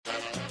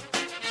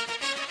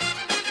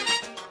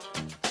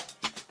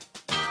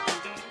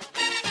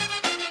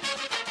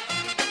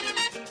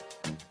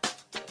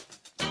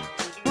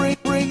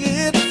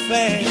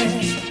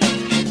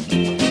fast.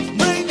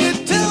 Bring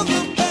it to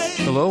the base.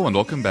 Hello and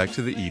welcome back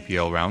to the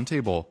EPL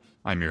Roundtable.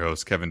 I'm your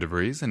host, Kevin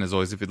DeVries, and as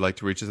always, if you'd like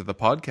to reach us at the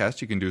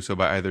podcast, you can do so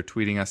by either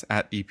tweeting us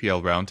at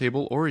EPL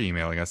Roundtable or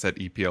emailing us at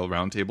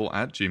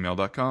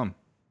eplroundtable@gmail.com.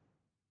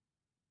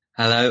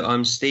 Hello,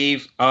 I'm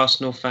Steve,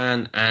 Arsenal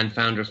fan and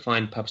founder of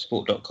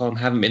FindPubSport.com.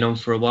 Haven't been on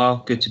for a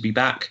while. Good to be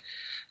back.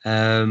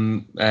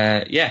 So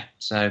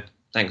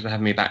thanks for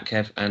having me back,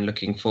 Kev, and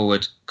looking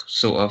forward,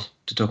 sort of,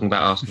 to talking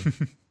about Arsenal.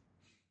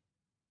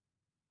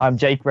 I'm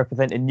Jake,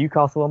 representing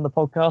Newcastle on the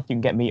podcast. You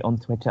can get me on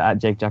Twitter at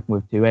JakeJackman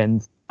with 2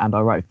 N's, and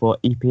I write for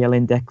EPL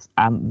Index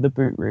and The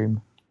Boot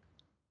Room.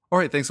 All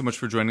right, thanks so much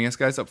for joining us,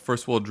 guys. Up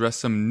first, we'll address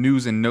some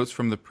news and notes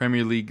from the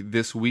Premier League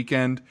this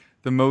weekend.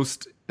 The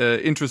most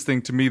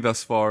interesting to me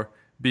thus far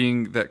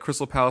being that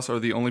Crystal Palace are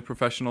the only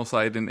professional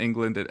side in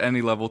England at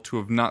any level to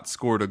have not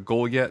scored a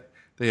goal yet.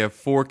 They have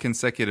 4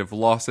 consecutive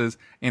losses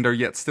and are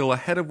yet still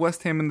ahead of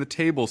West Ham in the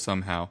table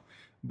somehow.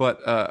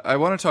 But I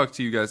want to talk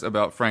to you guys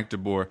about Frank de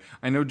Boer.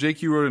 I know,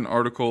 Jake, you wrote an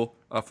article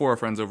for our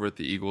friends over at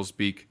the Eagles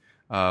Beak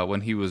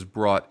when he was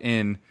brought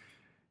in.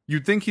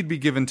 You'd think he'd be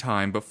given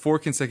time, but 4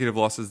 consecutive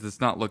losses does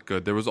not look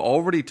good. There was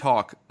already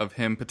talk of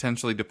him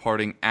potentially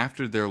departing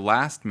after their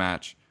last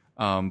match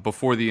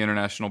before the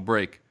international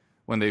break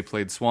when they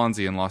played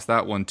Swansea and lost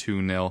that one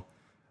 2-0.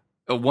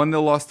 A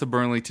 1-0 loss to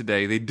Burnley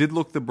today. They did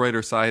look the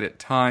brighter side at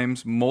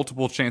times.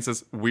 Multiple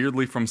chances,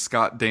 weirdly, from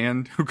Scott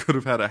Dan, who could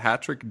have had a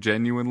hat-trick,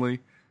 genuinely.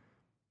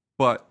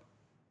 But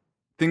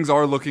things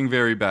are looking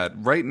very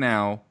bad. Right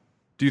now,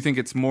 do you think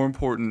it's more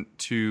important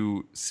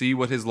to see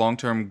what his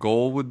long-term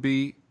goal would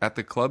be at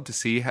the club, to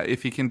see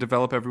if he can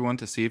develop everyone,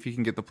 to see if he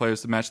can get the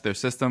players to match their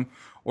system?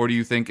 Or do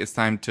you think it's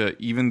time to,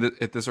 even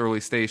at this early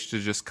stage, to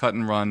just cut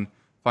and run,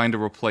 find a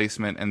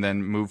replacement, and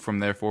then move from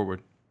there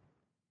forward?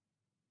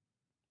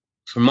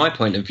 From my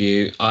point of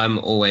view, I'm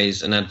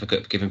always an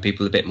advocate for giving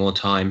people a bit more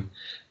time.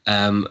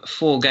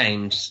 4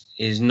 games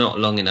is not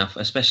long enough,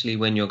 especially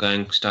when you're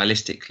going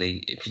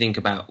stylistically. If you think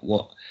about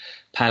what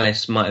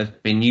Palace might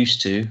have been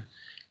used to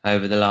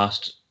over the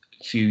last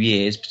few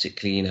years,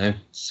 particularly,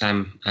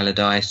 Sam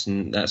Allardyce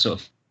and that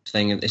sort of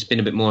thing, it's been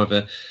a bit more of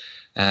a,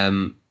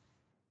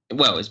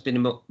 it's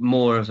been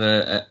more of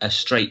a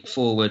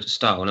straightforward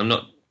style. And I'm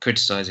not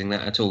criticising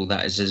that at all.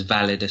 That is as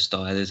valid a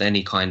style as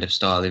any kind of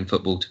style in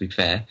football, to be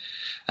fair.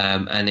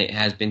 And it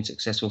has been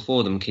successful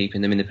for them,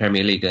 keeping them in the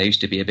Premier League. They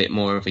used to be a bit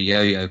more of a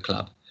yo-yo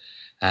club,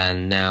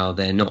 and now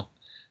they're not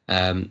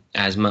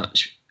as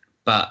much.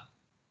 But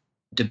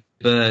De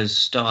Boer's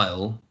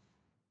style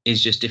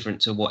is just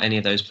different to what any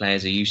of those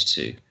players are used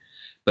to.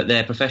 But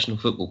they're professional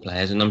football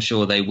players, and I'm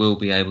sure they will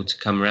be able to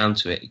come around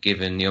to it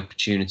given the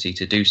opportunity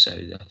to do so.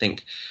 I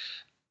think,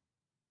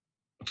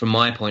 from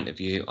my point of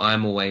view,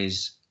 I'm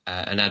always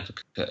an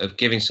advocate of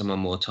giving someone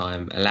more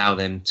time, allow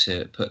them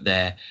to put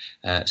their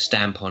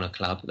stamp on a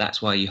club.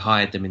 That's why you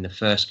hired them in the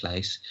first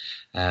place.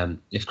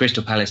 If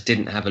Crystal Palace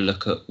didn't have a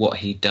look at what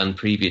he'd done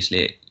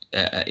previously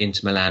at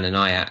Inter Milan and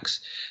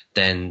Ajax,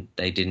 then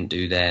they didn't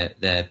do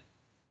their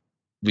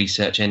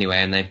research anyway,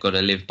 and they've got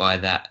to live by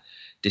that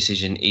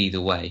decision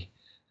either way.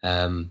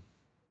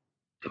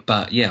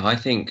 But yeah, I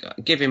think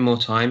give him more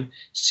time,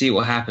 see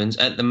what happens.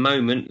 At the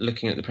moment,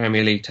 looking at the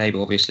Premier League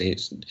table, obviously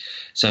it's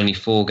only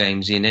 4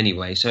 games in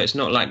anyway, so it's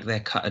not like they're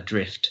cut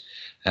adrift.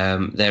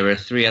 There are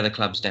 3 other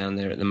clubs down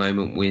there at the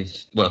moment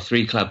with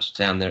 3 clubs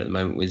down there at the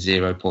moment with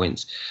 0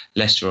 points.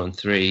 Leicester on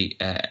 3,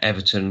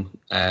 Everton,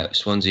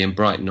 Swansea and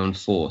Brighton on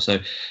 4. So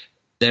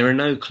there are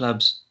no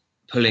clubs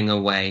pulling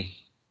away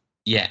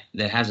yet.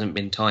 There hasn't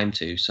been time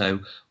to. So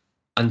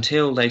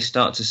until they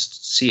start to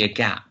see a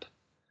gap,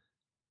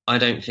 I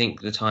don't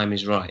think the time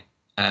is right.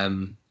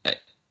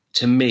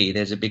 To me,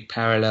 there's a big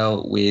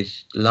parallel with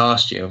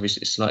last year.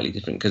 Obviously, it's slightly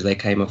different because they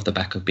came off the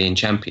back of being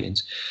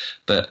champions.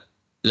 But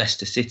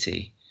Leicester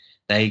City,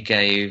 they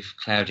gave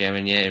Claudio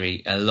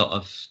Ranieri a lot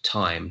of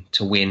time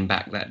to win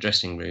back that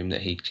dressing room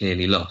that he'd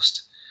clearly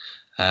lost.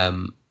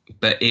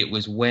 But it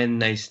was when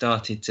they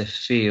started to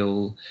see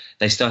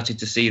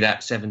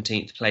that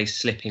 17th place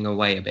slipping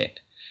away a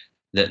bit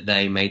that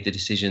they made the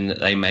decision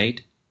that they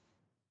made.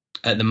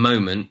 At the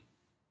moment,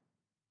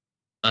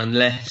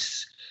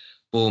 unless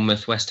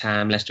Bournemouth, West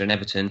Ham, Leicester and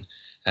Everton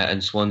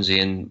and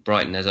Swansea and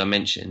Brighton, as I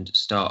mentioned,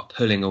 start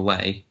pulling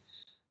away,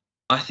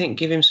 I think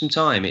give him some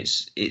time.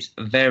 It's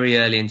very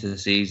early into the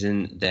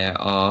season. There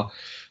are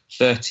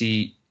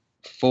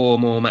 34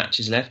 more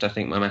matches left. I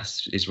think my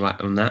maths is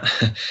right on that.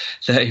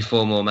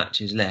 34 more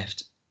matches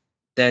left.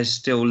 There's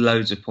still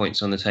loads of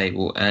points on the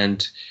table.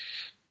 And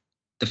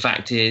the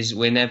fact is,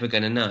 we're never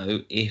going to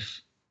know if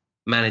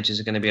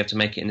managers are going to be able to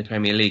make it in the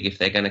Premier League, if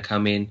they're going to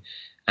come in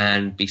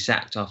and be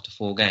sacked after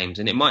 4 games.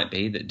 And it might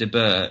be that De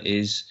Boer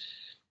is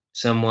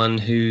someone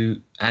who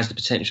has the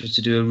potential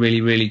to do a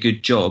really, really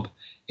good job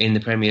in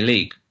the Premier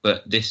League.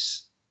 But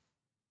this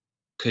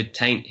could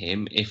taint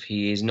him if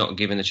he is not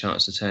given the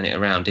chance to turn it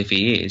around. If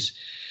he is,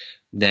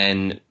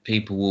 then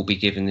people will be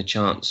given the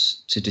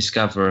chance to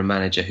discover a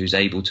manager who's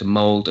able to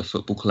mould a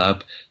football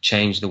club,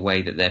 change the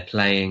way that they're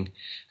playing,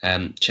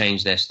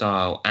 change their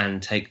style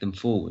and take them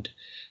forward.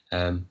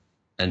 And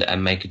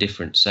and make a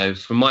difference. So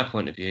from my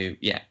point of view,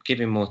 yeah, give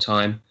him more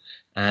time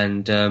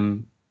and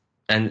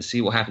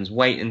see what happens.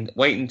 Wait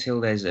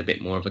until there's a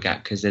bit more of a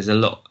gap, because there's a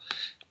lot.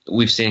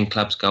 We've seen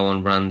clubs go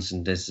on runs,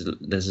 and there's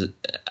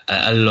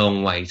a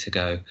long way to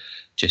go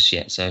just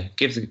yet. So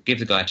give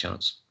the guy a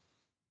chance.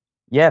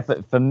 Yeah,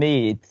 but for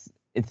me,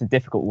 it's a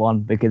difficult one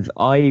because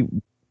I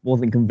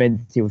wasn't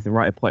convinced he was the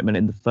right appointment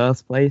in the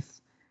first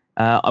place.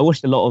 I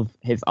watched a lot of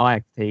his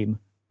Ajax team,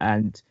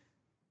 and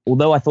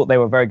although I thought they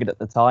were very good at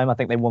the time, I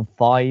think they won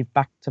 5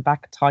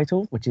 back-to-back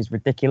titles, which is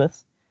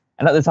ridiculous.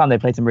 And at the time, they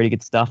played some really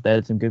good stuff. They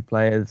had some good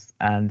players,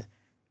 and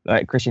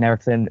like Christian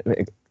Eriksen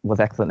was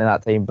excellent in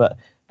that team. But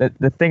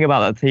the thing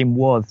about that team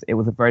was it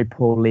was a very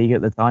poor league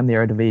at the time, the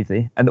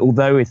Eredivisie. And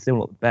although it's still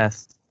not the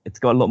best, it's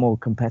got a lot more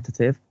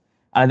competitive.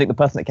 And I think the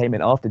person that came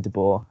in after De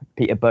Boer,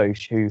 Peter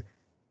Bosch, who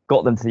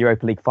got them to the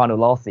Europa League final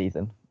last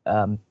season,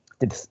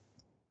 did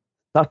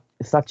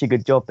such a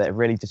good job that it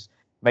really just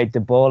made De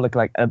Boer look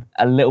like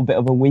a little bit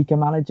of a weaker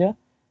manager.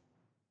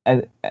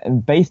 And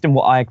based on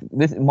what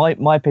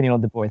my opinion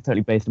on De Boer is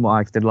totally based on what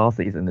Ajax did last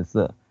season, is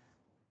that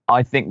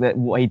I think that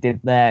what he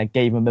did there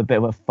gave him a bit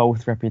of a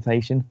false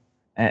reputation,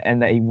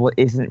 and that he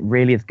isn't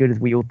really as good as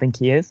we all think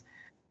he is.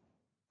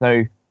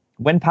 So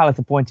when Palace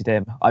appointed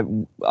him, I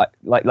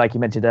like you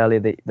mentioned earlier,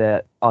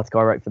 the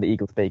article I wrote for the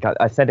Eagle Speak,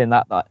 I said in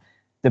that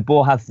De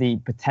Boer has the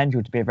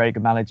potential to be a very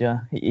good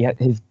manager.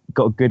 He's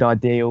got good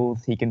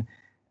ideals.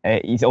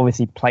 He's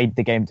obviously played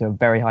the game to a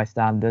very high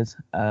standard.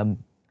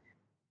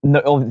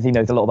 Obviously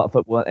knows a lot about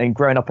football, and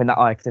growing up in that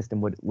Ajax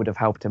system would have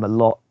helped him a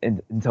lot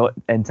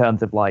in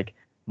terms of like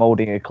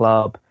molding a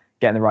club,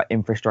 getting the right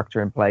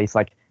infrastructure in place.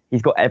 Like,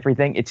 he's got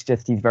everything. It's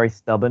just he's very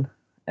stubborn.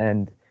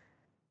 And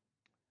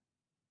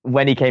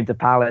when he came to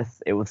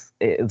Palace, it was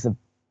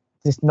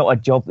just not a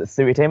job that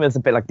suited him. It was a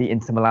bit like the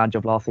Inter Milan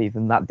job last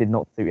season. That did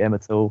not suit him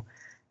at all.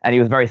 And he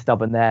was very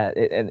stubborn there.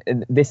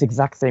 And this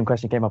exact same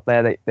question came up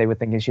there. They were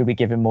thinking, should we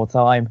give him more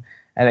time?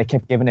 And they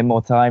kept giving him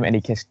more time, and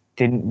he just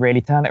didn't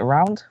really turn it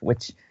around,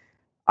 which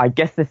I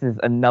guess this is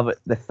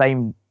the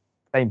same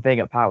thing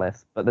at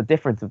Palace. But the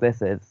difference of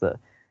this is that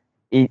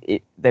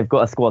they've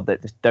got a squad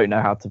that just don't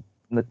know how to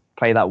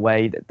play that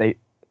way. They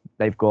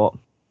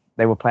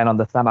were playing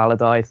under Sam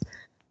Allardyce.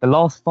 The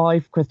last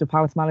 5 Crystal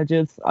Palace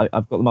managers,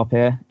 I've got them up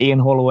here: Ian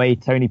Holloway,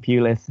 Tony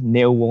Pulis,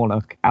 Neil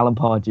Warnock, Alan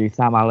Pardew,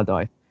 Sam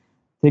Allardyce.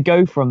 To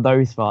go from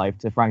those 5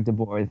 to Frank de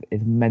Boer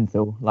is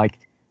mental. Like,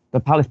 the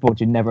Palace board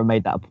should never have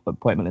made that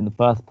appointment in the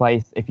first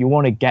place. If you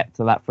want to get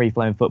to that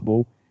free-flowing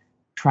football,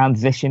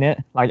 transition it.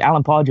 Like,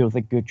 Alan Pardew was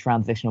a good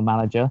transitional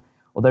manager.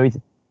 Although he's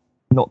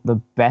not the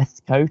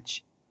best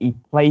coach, he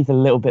plays a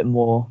little bit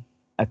more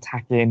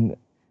attacking,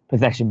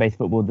 possession-based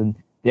football than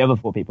the other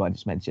 4 people I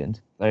just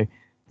mentioned. So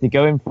to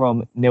go in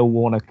from Neil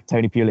Warnock,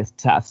 Tony Pulis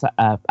to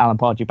Alan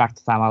Pardew back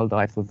to Sam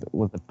Allardyce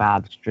was a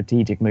bad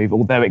strategic move.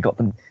 Although it got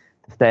them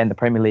to stay in the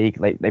Premier League,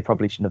 they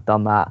probably shouldn't have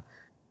done that.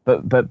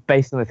 But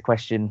based on this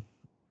question,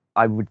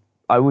 I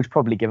would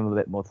probably give them a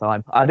bit more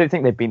time. I don't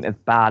think they've been as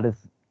bad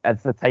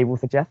as the table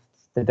suggests.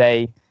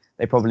 Today,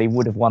 they probably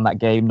would have won that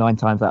game 9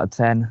 times out of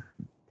 10.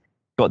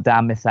 Got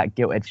down, missed that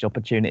gilt-edged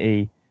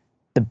opportunity.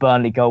 The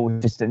Burnley goal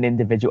was just an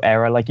individual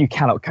error. Like, you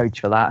cannot coach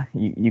for that.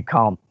 You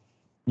can't.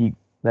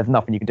 There's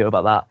nothing you can do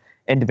about that.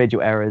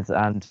 Individual errors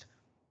and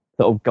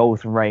sort of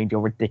goals from range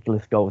or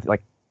ridiculous goals.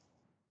 Like,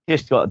 you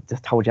just got to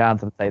just hold your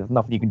hands and say there's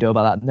nothing you can do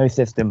about that. No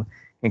system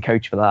can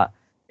coach for that.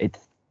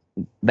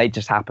 They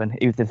just happen.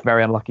 He was just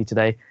very unlucky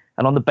today.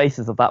 And on the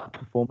basis of that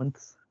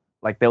performance,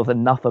 like, there was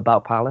enough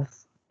about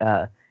Palace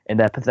in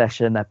their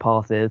possession, their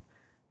passes,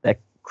 their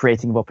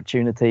creating of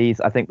opportunities.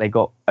 I think they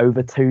got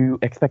over 2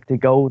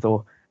 expected goals,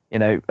 or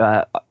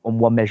on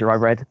one measure I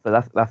read. So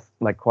that's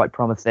like quite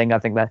promising. I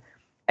think they're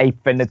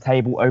 8th in the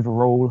table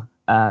overall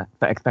for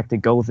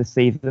expected goals this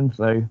season.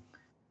 So,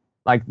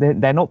 like,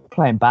 they're not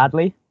playing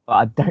badly, but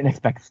I don't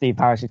expect Steve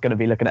Parish is going to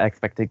be looking at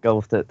expected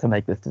goals to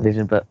make this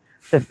decision. But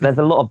there's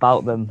a lot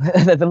about them.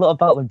 There's a lot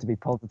about them to be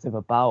positive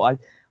about.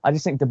 I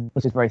just think De Boer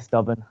is very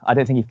stubborn. I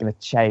don't think he's going to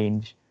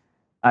change.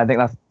 I think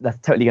that's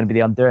totally going to be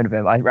the undoing of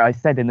him. I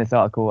said in this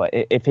article,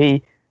 if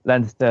he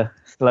learns to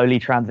slowly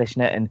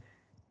transition it and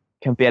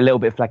can be a little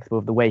bit flexible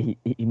with the way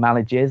he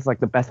manages, like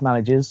the best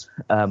managers,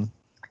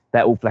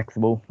 they're all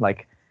flexible.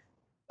 Like,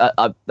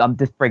 I'm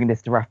just bringing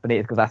this to Raf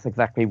Benitez because that's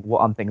exactly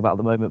what I'm thinking about at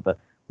the moment. But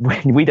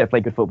we don't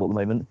play good football at the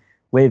moment.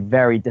 We're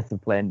very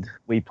disciplined.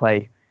 We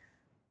play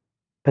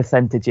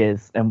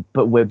percentages,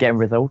 but we're getting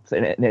results.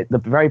 And the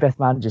very best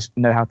managers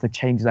know how to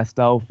change their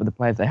style for the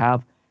players they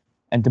have.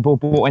 And De Boer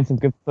brought in some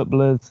good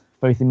footballers.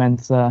 Fosu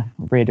Mensah,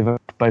 really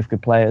both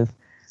good players.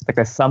 Like,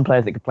 there's some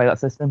players that could play that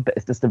system, but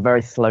it's just a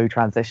very slow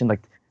transition.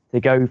 Like, to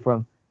go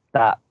from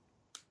that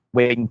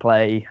wing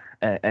play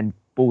and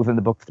balls in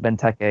the box to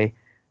Benteke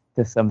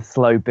to some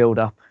slow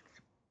build-up,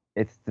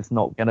 it's just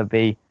not going to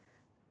be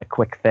a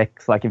quick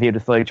fix. Like, if you had a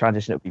slow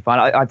transition, it would be fine.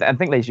 I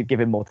think they should give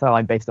him more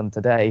time based on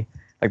today.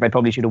 Like, they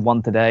probably should have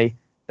won today.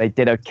 They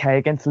did okay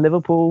against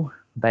Liverpool.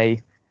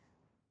 They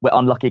were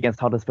unlucky against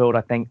Huddersfield.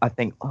 I think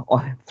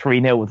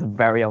 3-0 was a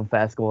very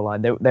unfair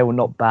scoreline. They were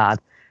not bad.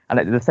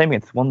 And the same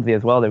against Swansea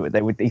as well.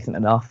 They were decent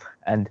enough,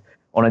 and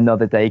on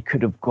another day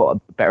could have got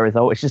a better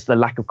result. It's just the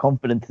lack of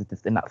confidence is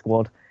just in that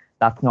squad.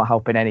 That's not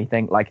helping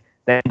anything. Like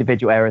their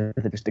individual errors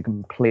are just a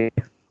complete.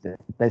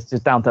 It's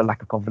just down to a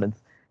lack of confidence.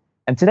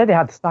 And today they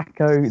had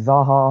Sacco,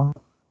 Zaha.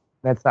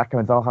 They had Sacco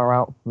and Zaha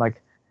out,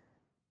 like,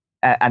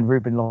 and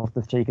Ruben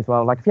Loftus-Cheek as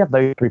well. Like if you have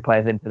those three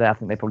players in today, I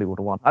think they probably would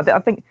have won. I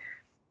think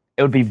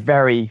it would be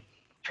very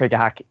trigger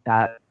happy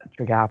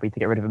to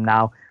get rid of him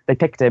now. They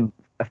picked him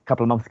a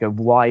couple of months ago.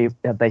 Why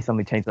have they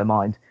suddenly changed their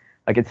mind?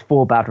 Like it's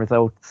 4 bad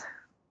results,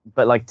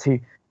 but like two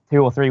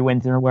or three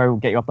wins in a row will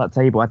get you up that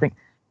table. I think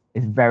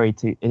it's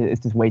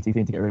just way too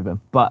soon to get rid of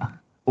him. But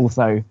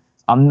also,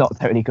 I'm not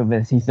totally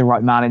convinced he's the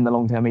right man in the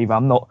long term either.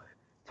 I'm not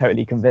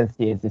totally convinced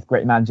he is this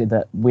great manager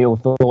that we all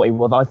thought he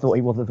was. I thought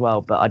he was as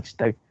well, but I just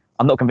don't.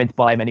 I'm not convinced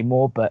by him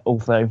anymore. But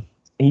also,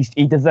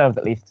 he deserves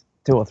at least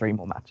 2 or 3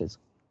 more matches.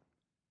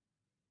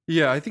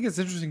 Yeah, I think it's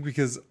interesting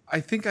because I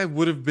think I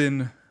would have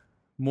been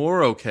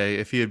more okay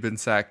if he had been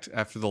sacked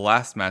after the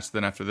last match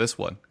than after this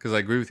one. Because I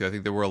agree with you. I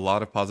think there were a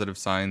lot of positive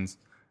signs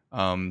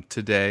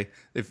today.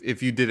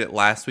 If you did it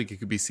last week, it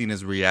could be seen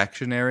as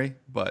reactionary.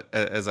 But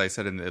as I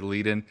said in the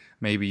lead-in,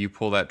 maybe you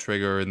pull that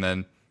trigger and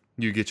then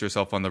you get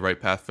yourself on the right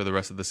path for the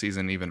rest of the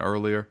season even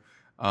earlier.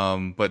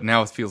 But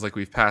now it feels like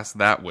we've passed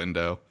that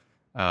window.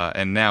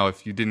 And now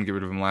if you didn't get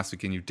rid of him last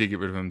week and you did get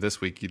rid of him this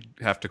week, you'd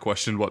have to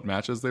question what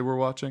matches they were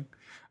watching.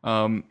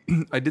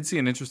 I did see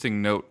an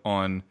interesting note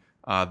on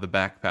the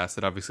back pass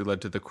that obviously led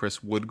to the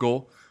Chris Wood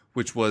goal,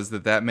 which was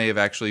that may have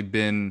actually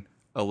been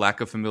a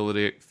lack of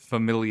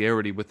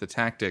familiarity with the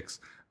tactics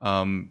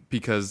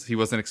because he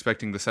wasn't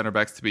expecting the center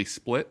backs to be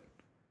split.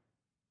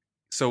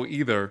 So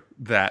either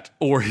that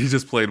or he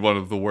just played one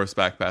of the worst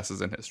back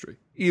passes in history.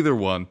 Either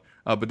one.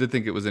 But did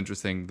think it was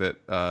interesting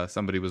that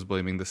somebody was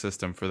blaming the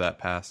system for that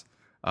pass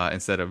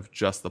instead of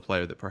just the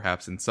player, that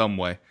perhaps in some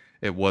way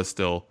it was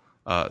still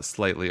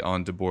slightly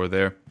on De Boer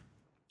there.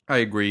 I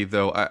agree,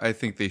 though. I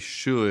think they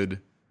should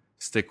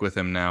stick with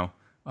him now.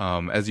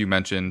 As you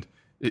mentioned,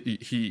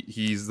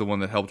 he's the one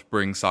that helped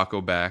bring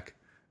Sacco back.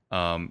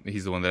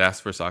 He's the one that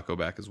asked for Sacco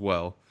back as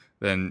well.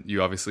 Then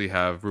you obviously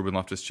have Ruben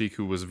Loftus-Cheek,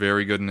 who was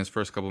very good in his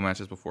first couple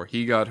matches before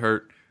he got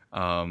hurt.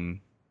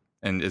 And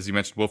as you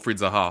mentioned, Wilfried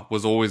Zaha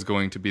was always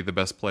going to be the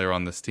best player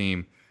on this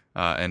team.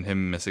 And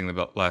him missing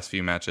the last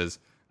few matches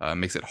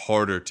makes it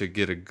harder to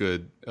get a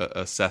good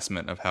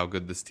assessment of how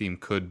good this team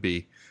could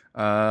be.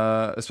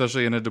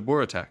 Especially in a De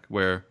Boer attack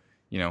where,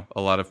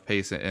 a lot of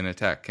pace in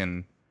attack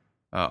can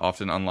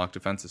often unlock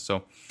defenses.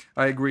 So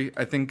I agree.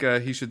 I think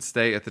he should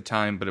stay at the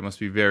time, but it must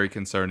be very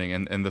concerning.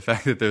 And the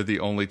fact that they're the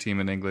only team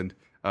in England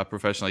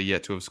professionally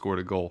yet to have scored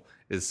a goal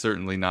is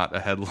certainly not a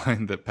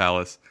headline that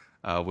Palace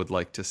would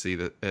like to see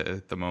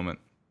at the moment.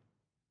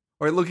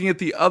 All right, looking at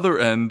the other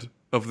end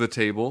of the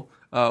table,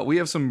 we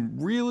have some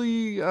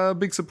really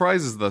big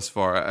surprises thus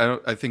far.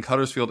 I think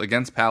Huddersfield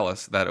against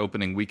Palace that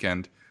opening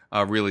weekend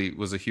really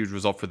was a huge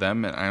result for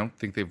them, and I don't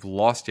think they've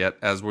lost yet.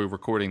 As we're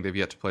recording, they've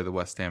yet to play the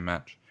West Ham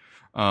match.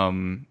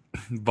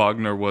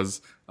 Wagner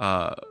was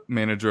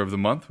manager of the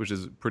month, which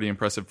is pretty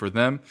impressive for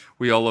them.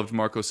 We all loved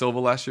Marco Silva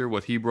last year,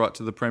 what he brought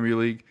to the Premier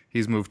League.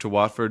 He's moved to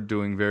Watford,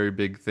 doing very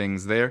big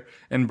things there.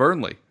 And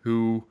Burnley,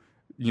 who,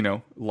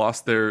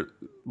 lost their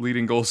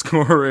leading goal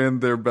scorer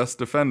and their best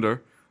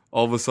defender,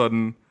 all of a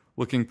sudden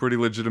looking pretty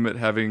legitimate,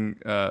 having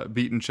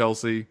beaten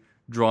Chelsea,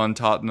 drawn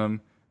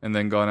Tottenham, and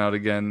then gone out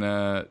again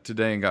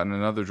today and gotten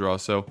another draw.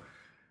 So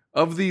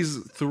of these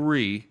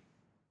three,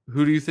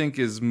 who do you think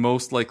is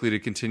most likely to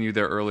continue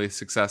their early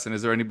success? And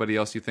is there anybody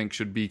else you think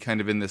should be kind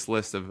of in this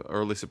list of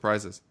early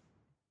surprises?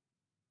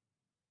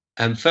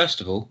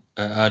 First of all,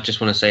 I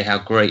just want to say how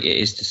great it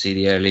is to see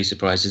the early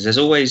surprises. There's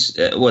always,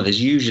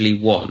 there's usually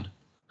one,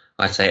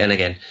 I'd say. And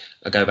again,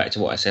 I go back to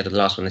what I said at the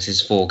last one. This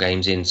is 4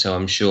 games in, so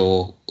I'm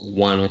sure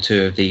 1 or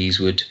 2 of these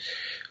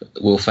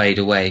will fade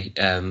away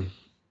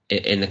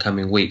in the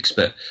coming weeks.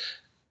 But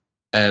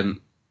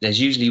there's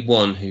usually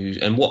one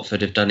and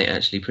Watford have done it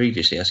actually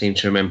previously. I seem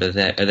to remember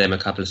them a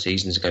couple of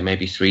seasons ago,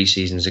 maybe 3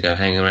 seasons ago,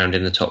 hanging around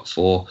in the top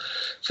 4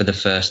 for the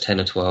first 10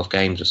 or 12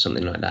 games or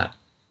something like that.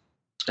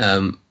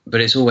 But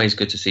it's always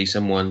good to see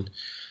someone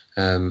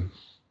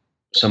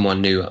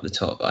new up the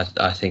top.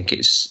 I think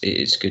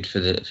it's good for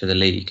the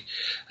league.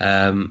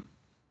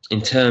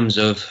 In terms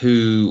of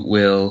who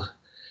will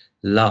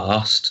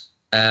last,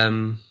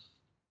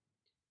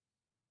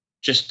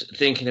 just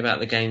thinking about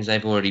the games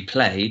they've already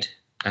played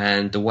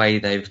and the way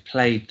they've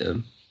played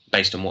them,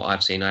 based on what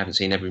I've seen, I haven't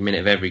seen every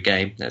minute of every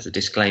game. That's a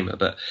disclaimer,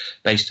 but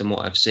based on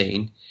what I've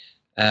seen,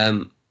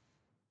 I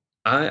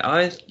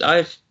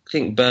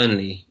think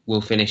Burnley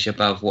will finish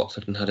above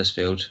Watford and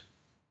Huddersfield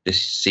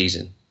this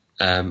season.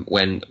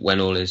 When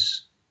all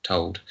is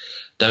told,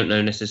 don't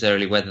know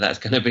necessarily whether that's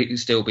going to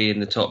still be in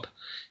the top,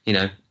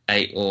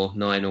 8 or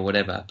 9 or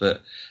whatever.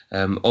 But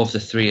of the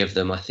 3 of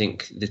them, I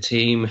think the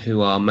team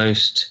who are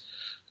most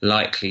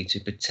likely to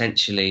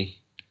potentially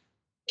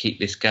keep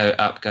this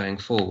going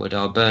forward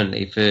are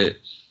Burnley for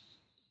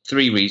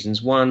 3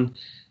 reasons. One,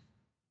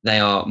 they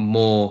are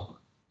more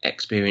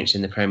experienced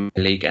in the Premier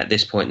League at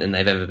this point than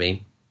they've ever been.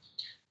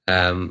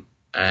 And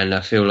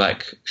I feel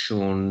like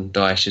Sean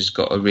Dyche has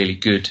got a really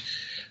good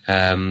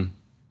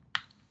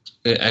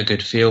a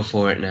good feel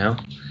for it now.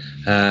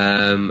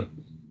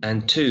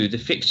 And two, the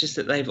fixtures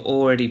that they've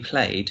already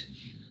played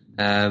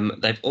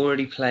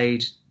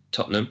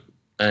Tottenham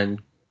and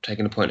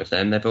taken a point off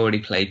them. They've already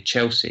played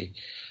Chelsea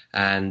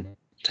and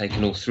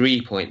taken all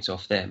 3 points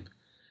off them.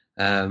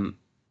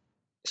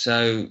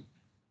 So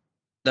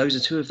those are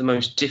two of the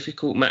most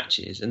difficult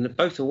matches, and they're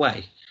both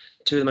away.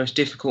 Two of the most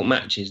difficult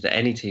matches that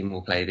any team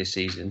will play this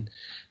season.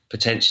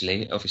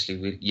 Potentially, obviously,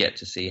 we're yet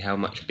to see how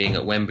much being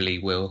at Wembley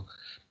will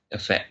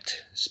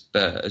affect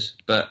Spurs,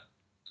 but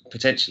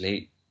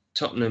potentially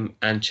Tottenham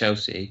and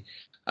Chelsea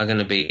are going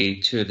to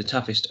be two of the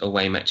toughest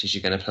away matches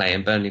you're going to play,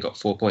 and Burnley got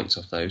 4 points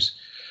off those.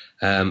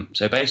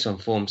 So based on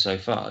form so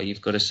far,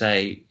 you've got to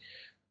say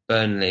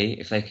Burnley,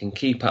 if they can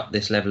keep up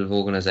this level of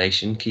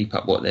organisation, keep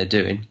up what they're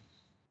doing,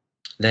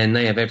 then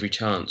they have every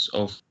chance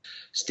of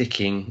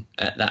sticking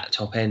at that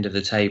top end of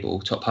the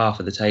table, top half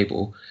of the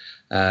table,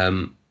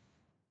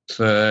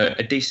 for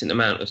a decent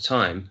amount of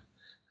time.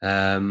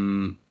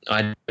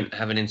 I don't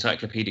have an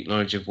encyclopedic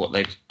knowledge of what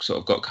they've sort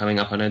of got coming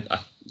up.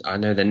 I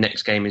know their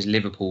next game is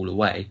Liverpool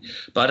away,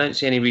 but I don't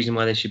see any reason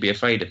why they should be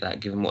afraid of that,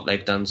 given what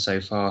they've done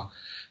so far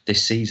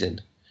this season.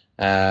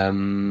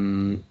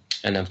 And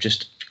I've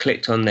just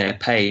clicked on their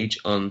page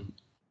on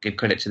give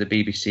credit to the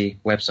BBC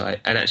website,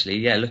 and actually,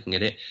 yeah, looking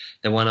at it,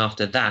 the one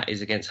after that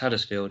is against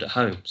Huddersfield at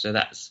home. So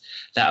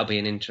that'll be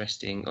an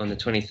interesting on the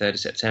 23rd of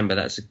September.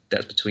 That's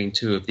between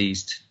two of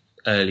these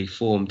early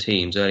form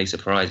teams, early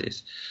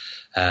surprises.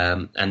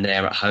 And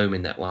they're at home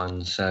in that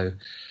one. So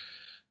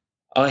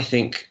I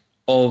think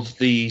of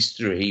these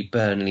three,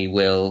 Burnley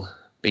will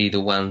be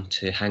the one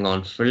to hang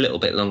on for a little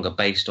bit longer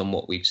based on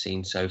what we've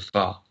seen so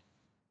far.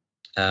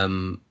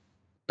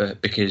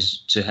 But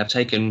because to have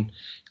taken...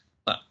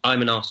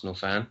 I'm an Arsenal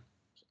fan,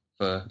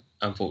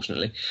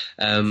 unfortunately.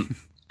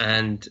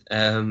 And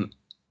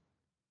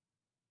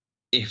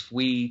if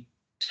we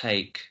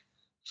take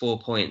 4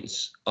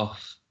 points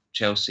off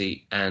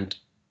Chelsea and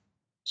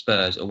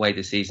Spurs away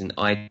this season,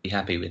 I'd be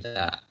happy with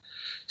that.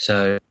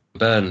 So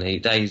Burnley,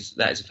 that is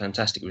a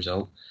fantastic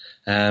result.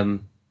 They're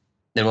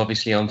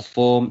obviously on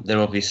form.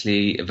 They're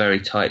obviously a very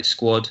tight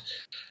squad.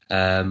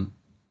 So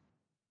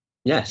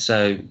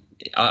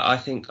I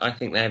think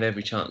they have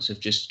every chance of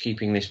just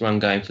keeping this run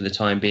going for the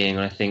time being.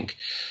 And I think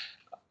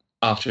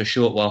after a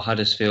short while,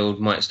 Huddersfield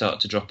might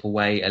start to drop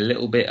away a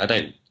little bit. I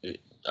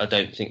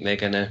don't think they're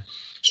going to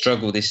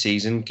struggle this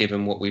season,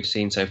 given what we've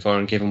seen so far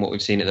and given what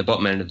we've seen at the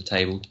bottom end of the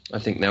table. I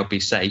think they'll be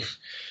safe,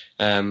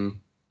 but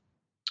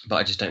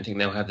I just don't think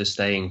they'll have the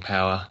staying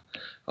power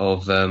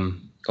of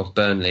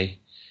Burnley.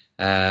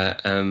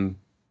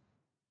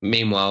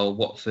 Meanwhile,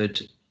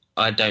 Watford,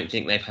 I don't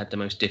think they've had the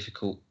most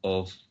difficult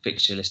of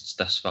fixture lists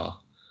thus far.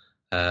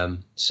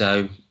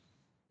 So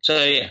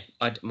yeah,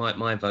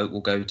 my vote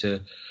will go to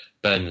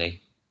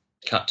Burnley.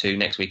 Cut to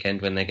next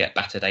weekend when they get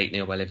battered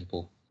 8-0 by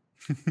Liverpool.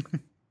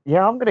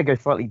 Yeah, I'm going to go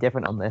slightly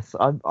different on this.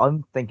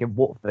 I'm thinking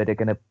Watford are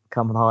going to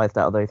come highest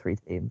out of those three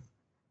teams.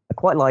 I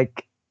quite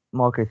like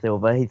Marco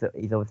Silva. He's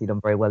obviously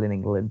done very well in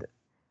England.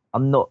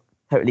 I'm not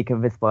totally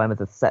convinced by him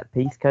as a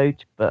set-piece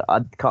coach, but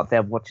I can't say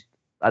I've watched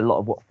a lot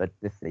of Watford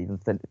this season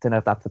to know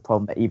if that's a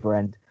problem at either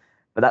end.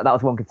 But that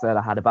was one concern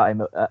I had about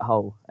him at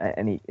Hull,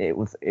 and it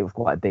was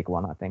quite a big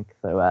one, I think.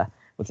 So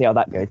we'll see how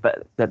that goes.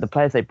 But the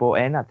players they brought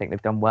in, I think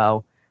they've done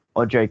well.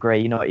 Andre Gray,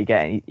 you know what you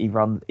get.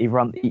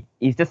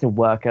 He's just a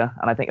worker,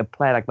 and I think a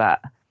player like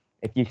that,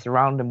 if you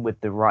surround him with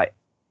the right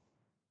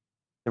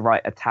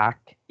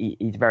attack,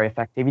 he's very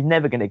effective. He's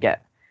never going to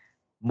get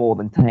more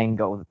than 10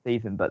 goals a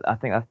season, but I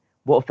think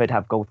Watford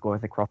have goal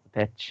scorers across the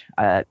pitch.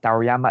 Daryl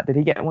Janmaat, did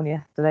he get one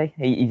yesterday?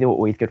 He's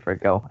always good for a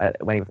goal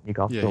when he was at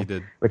Newcastle. Yeah, he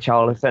did.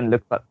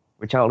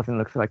 Richarlison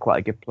looks like quite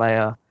a good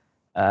player.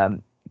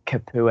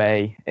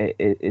 Capoue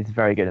is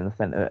very good in the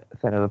centre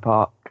of the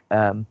park.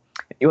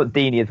 You got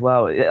Deeney as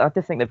well. I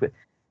just think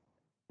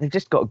they've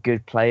just got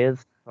good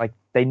players. Like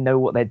they know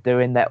what they're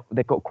doing.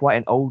 They've got quite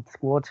an old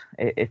squad,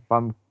 if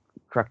I'm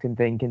correct in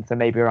thinking. So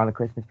maybe around the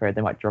Christmas period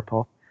they might drop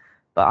off.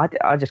 But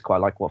I just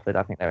quite like Watford.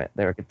 I think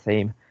they're a good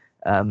team.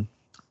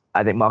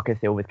 I think Marco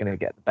Silva is going to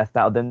get the best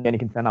out of them. The only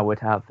concern I would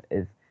have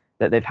is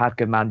that they've had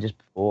good managers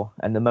before,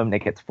 and the moment they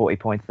get to 40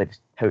 points, they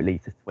just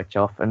totally switch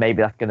off. And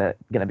maybe that's going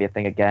to be a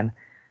thing again,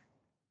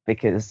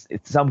 because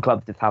some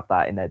clubs just have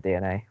that in their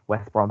DNA.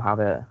 West Brom have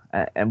it,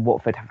 and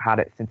Watford have had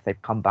it since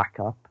they've come back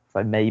up.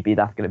 So maybe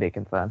that's going to be a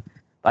concern.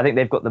 But I think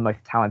they've got the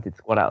most talented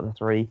squad out of the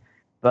three.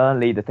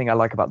 Burnley, the thing I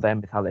like about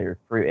them is how they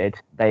recruited.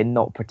 They're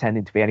not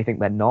pretending to be anything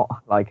they're not.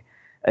 Like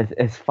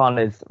as fun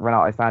as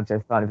Renato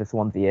Sanchez signing for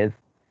Swansea is,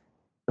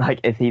 like,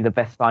 is he the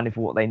best signing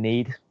for what they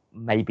need?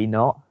 Maybe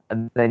not.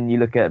 And then you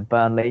look at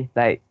Burnley,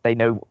 they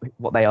know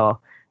what they are.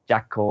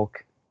 Jack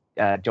Cork,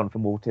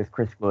 Jonathan Walters,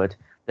 Chris Wood.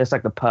 They're just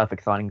like the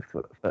perfect signings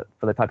for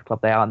the type of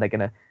club they are, and they're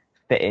going to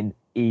fit in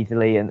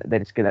easily, and they're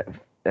just going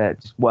to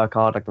just work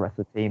hard like the rest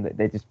of the team.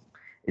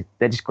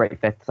 They're just great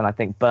fits, and I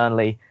think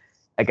Burnley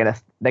they're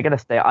going to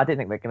stay. I don't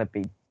think they're going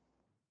to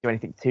do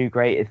anything too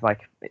great. It's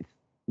like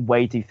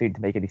way too soon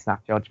to make any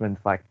snap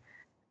judgments. Like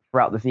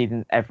throughout the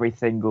season, every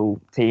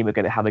single team are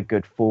going to have a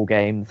good 4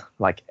 games.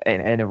 Like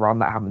in a run,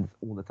 that happens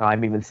all the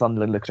time. Even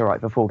Sunderland looked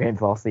alright for 4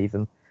 games last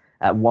season.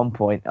 At one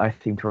point, I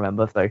seem to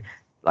remember. So,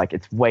 like,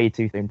 it's way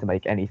too soon to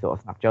make any sort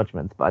of snap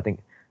judgments. But I think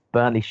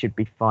Burnley should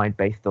be fine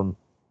based on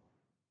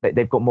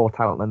they've got more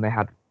talent than they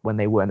had when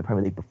they were in the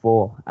Premier League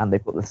before, and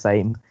they've got the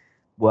same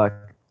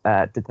work,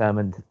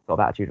 determined sort of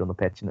attitude on the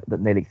pitch that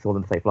nearly saw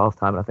them safe last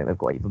time. And I think they've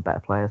got even better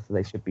players, so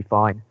they should be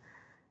fine.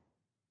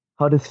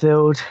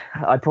 Huddersfield,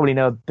 I probably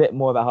know a bit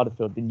more about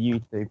Huddersfield than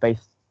you do,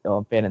 based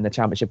on being in the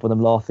Championship with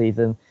them last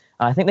season.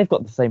 And I think they've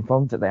got the same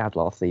problems that they had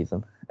last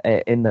season,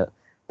 in that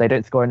they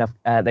don't score enough.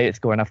 They don't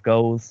score enough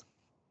goals.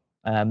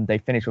 They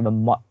finished with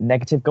a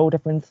negative goal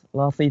difference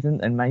last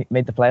season and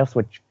made the playoffs,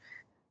 which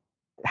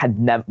had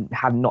not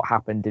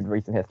happened in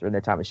recent history in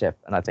the Championship.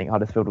 And I think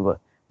Huddersfield were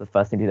the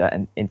first team to do that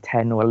in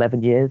 10 or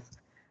 11 years.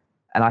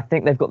 And I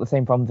think they've got the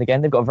same problems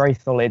again. They've got a very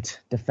solid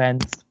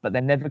defence, but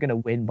they're never going to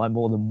win by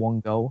more than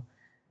 1 goal.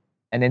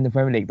 And in the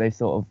Premier League,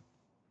 those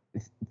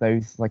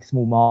like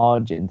small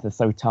margins are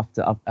so tough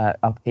to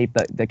upkeep.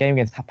 The game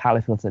against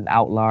Palace was an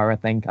outlier, I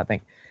think. I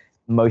think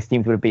most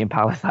teams would have beaten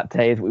Palace that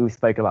day. As we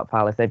spoke about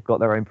Palace, they've got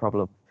their own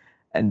problem,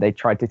 and they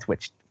tried to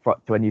switch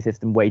to a new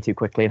system way too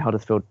quickly, and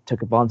Huddersfield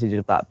took advantage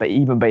of that. But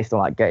even based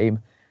on that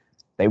game,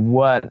 they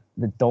weren't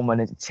the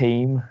dominant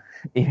team.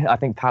 I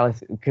think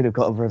Palace could have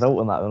got a result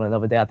on that on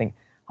another day. I think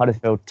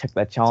Huddersfield took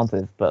their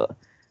chances, but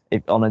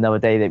on another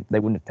day, they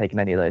wouldn't have taken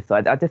any of those. So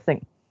I just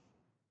think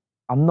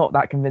I'm not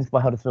that convinced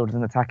by Huddersfield as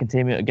an attacking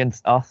team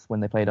against us when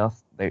they played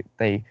us.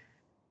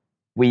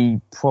 We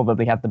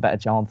probably had the better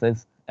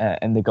chances,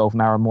 and the goal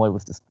from Aaron Moy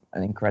was just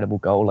an incredible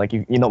goal. Like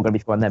you're not going to be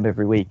scoring them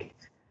every week.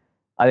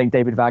 I think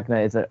David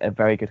Wagner is a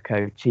very good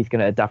coach. He's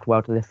going to adapt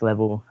well to this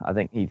level. I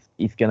think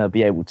he's going to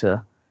be able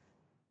to,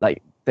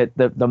 like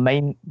the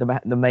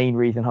main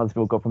reason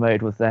Huddersfield got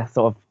promoted was their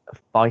sort of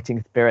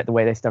fighting spirit, the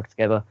way they stuck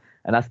together,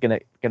 and that's going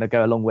to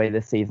go a long way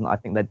this season. I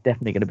think they're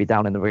definitely going to be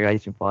down in the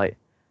relegation fight.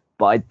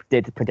 But I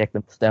did predict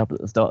them to stay up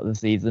at the start of the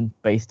season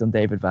based on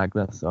David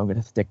Wagner, so I'm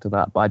going to stick to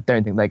that. But I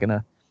don't think they're going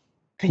to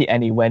be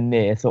anywhere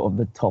near sort of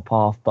the top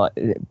half. But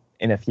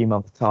in a few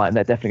months' time,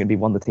 they're definitely going to be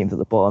one of the teams at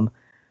the bottom.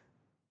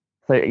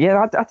 So,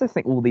 yeah, I just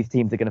think all these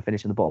teams are going to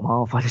finish in the bottom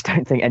half. I just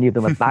don't think any of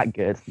them are that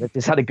good. They've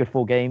just had a good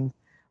 4 games.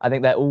 I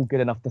think they're all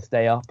good enough to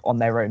stay up on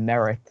their own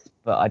merits,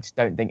 but I just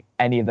don't think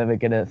any of them are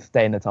going to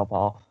stay in the top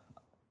half.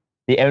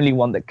 The only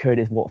one that could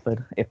is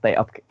Watford, if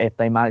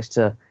they manage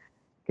to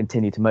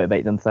continue to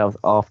motivate themselves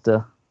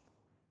after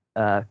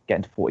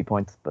getting to 40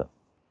 points. But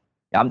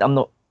yeah, I'm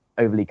not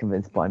overly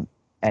convinced by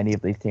any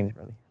of these teams,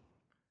 really.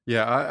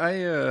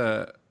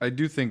 Yeah, I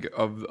do think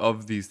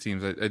of these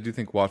teams, I do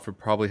think Watford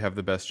probably have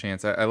the best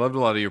chance. I loved a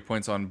lot of your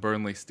points on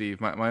Burnley, Steve.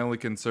 My only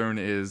concern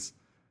is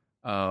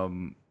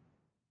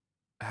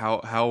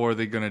how are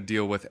they going to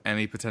deal with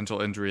any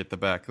potential injury at the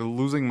back?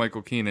 Losing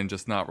Michael Keane and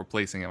just not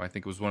replacing him, I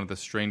think, was one of the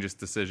strangest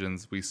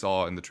decisions we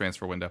saw in the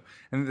transfer window.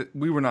 And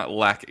we were not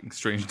lacking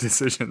strange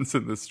decisions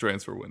in this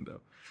transfer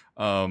window.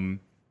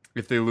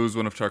 If they lose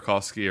one of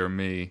Tarkowski or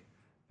me,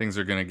 things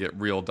are going to get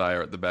real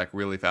dire at the back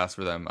really fast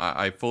for them.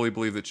 I fully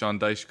believe that Sean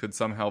Dyche could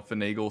somehow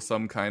finagle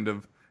some kind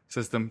of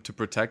system to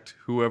protect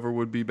whoever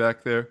would be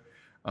back there.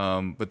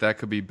 But that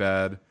could be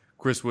bad.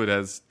 Chris Wood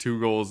has 2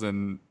 goals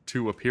and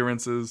 2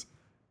 appearances.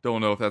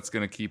 Don't know if that's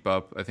going to keep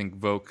up. I think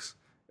Vokes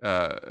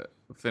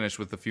finished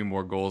with a few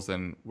more goals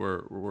than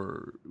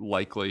were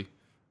likely,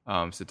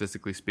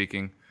 statistically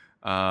speaking.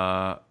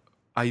 I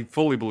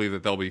fully believe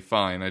that they'll be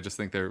fine. I just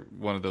think they're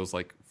one of those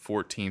like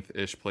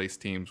 14th-ish place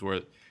teams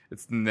where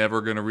it's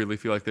never going to really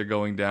feel like they're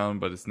going down,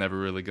 but it's never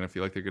really going to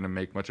feel like they're going to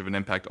make much of an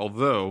impact.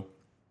 Although,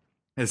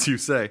 as you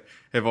say,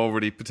 have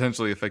already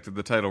potentially affected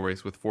the title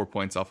race with 4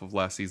 points off of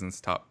last season's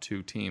top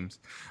 2 teams.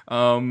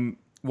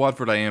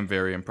 Watford I am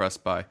very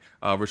impressed by.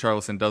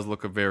 Richarlison does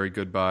look a very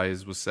good buy,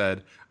 as was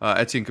said.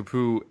 Etienne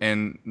Capoue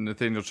and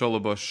Nathaniel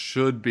Cholobos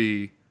should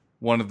be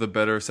one of the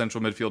better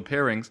central midfield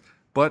pairings,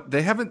 but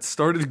they haven't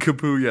started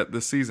Capoue yet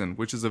this season,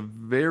 which is a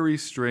very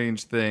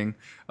strange thing,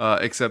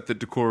 except that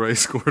Doucouré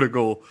scored a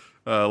goal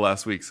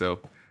last week,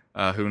 so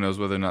who knows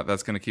whether or not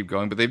that's going to keep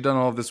going. But they've done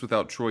all of this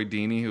without Troy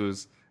Deeney, who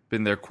has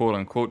been their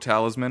quote-unquote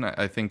talisman.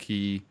 I think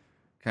he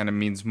kind of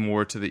means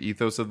more to the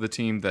ethos of the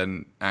team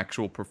than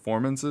actual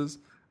performances.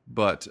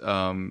 But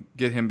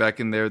get him back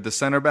in there. The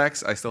center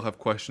backs, I still have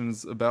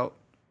questions about.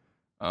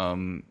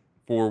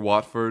 For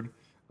Watford,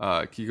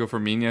 Kiko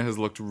Firmino has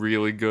looked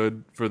really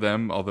good for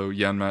them, although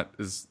Janmat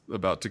is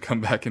about to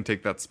come back and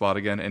take that spot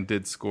again and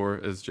did score,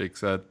 as Jake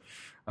said.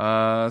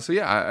 So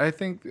yeah, I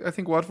think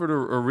Watford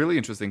are a really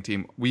interesting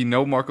team. We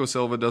know Marco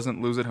Silva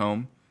doesn't lose at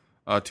home.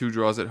 2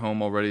 draws at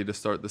home already to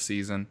start the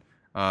season.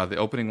 The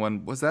opening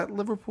one, was that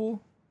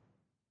Liverpool?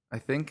 I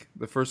think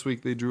the first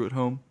week they drew at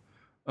home.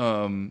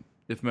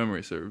 If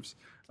memory serves.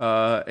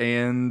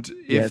 And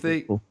if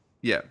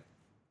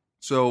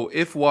So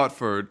if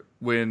Watford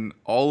win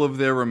all of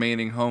their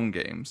remaining home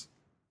games,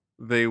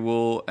 they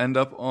will end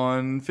up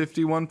on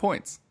 51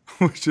 points,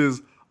 which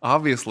is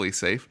obviously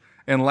safe.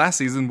 And last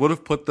season would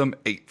have put them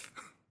 8th.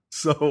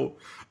 So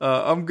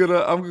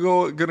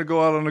gonna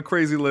go out on a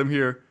crazy limb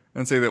here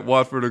and say that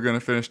Watford are gonna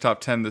finish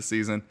top 10 this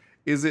season.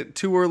 Is it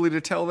too early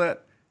to tell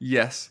that?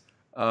 Yes,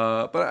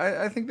 but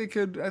I think they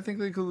could. I think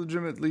they could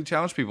legitimately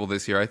challenge people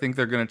this year. I think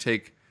they're gonna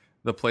take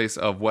the place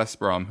of West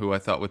Brom, who I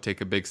thought would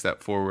take a big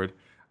step forward.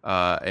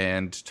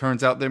 And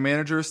turns out their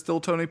manager is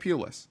still Tony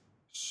Pulis.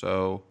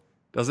 So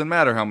doesn't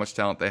matter how much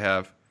talent they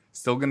have.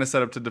 Still going to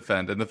set up to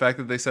defend. And the fact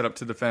that they set up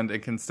to defend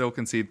and can still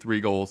concede 3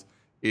 goals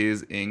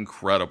is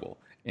incredible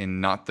in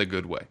not the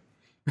good way.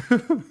 All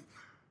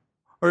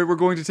right, we're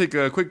going to take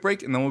a quick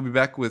break, and then we'll be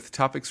back with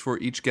topics for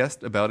each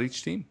guest about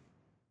each team.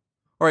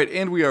 All right,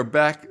 and we are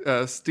back.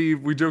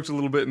 Steve, we joked a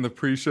little bit in the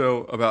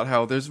pre-show about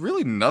how there's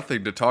really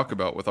nothing to talk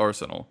about with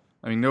Arsenal.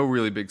 I mean, no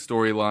really big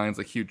storylines,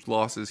 like huge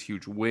losses,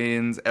 huge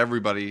wins.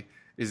 Everybody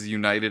is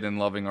united in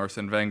loving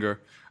Arsene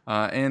Wenger.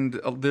 And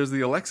there's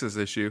the Alexis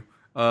issue.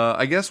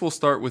 I guess we'll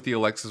start with the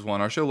Alexis one.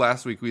 Our show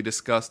last week, we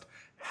discussed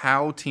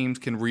how teams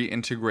can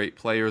reintegrate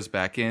players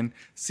back in.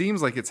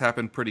 Seems like it's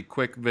happened pretty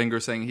quick. Wenger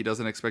saying he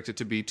doesn't expect it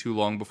to be too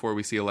long before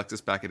we see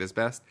Alexis back at his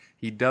best.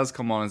 He does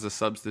come on as a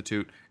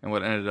substitute, and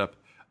what ended up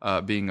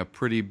being a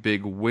pretty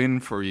big win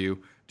for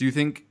you. Do you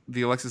think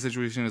the Alexis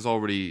situation is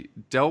already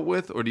dealt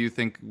with, or do you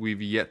think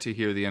we've yet to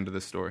hear the end of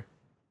this story?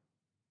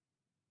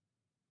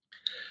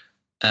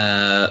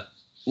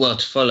 Well,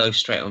 to follow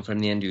straight on from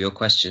the end of your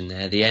question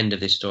there, the end of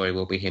this story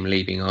will be him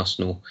leaving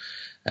Arsenal,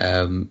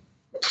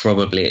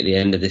 probably at the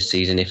end of this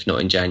season, if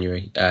not in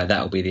January.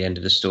 That will be the end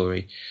of the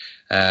story.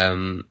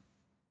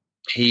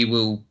 He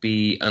will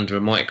be under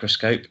a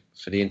microscope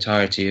for the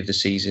entirety of the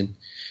season.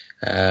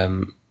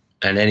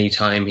 And any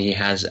time he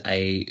has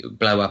a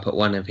blow up at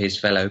one of his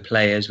fellow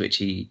players, which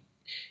he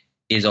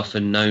is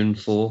often known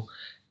for,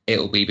 it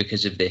will be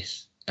because of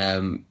this.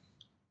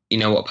 You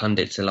know what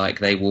pundits are like.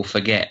 They will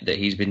forget that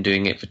he's been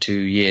doing it for 2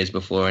 years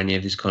before any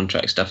of this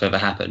contract stuff ever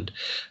happened.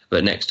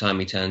 But next time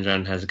he turns around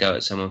and has a go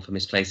at someone for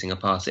misplacing a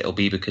pass, it'll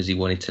be because he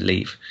wanted to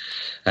leave.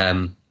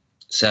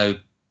 So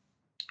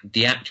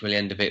the actual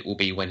end of it will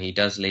be when he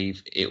does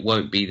leave. It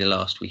won't be the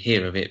last we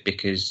hear of it,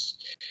 because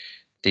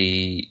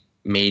the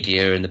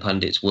media and the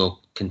pundits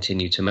will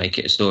continue to make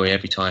it a story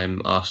every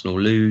time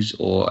Arsenal lose,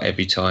 or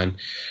every time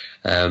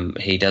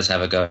he does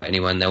have a go at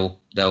anyone.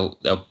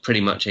 They'll pretty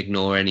much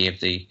ignore any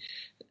of the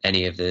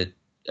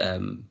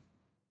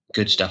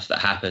good stuff that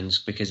happens,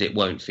 because it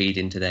won't feed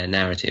into their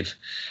narrative.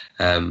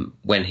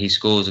 When he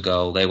scores a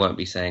goal, they won't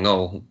be saying,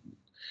 "Oh,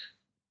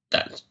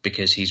 that's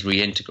because he's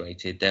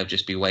reintegrated." They'll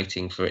just be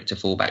waiting for it to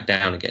fall back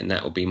down again.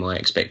 That will be my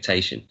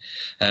expectation.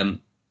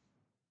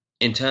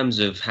 In terms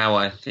of how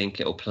I think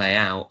it will play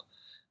out,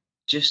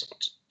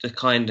 just the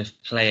kind of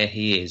player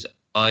he is,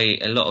 a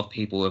lot of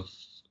people have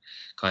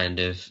kind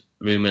of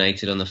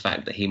ruminated on the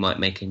fact that he might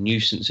make a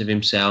nuisance of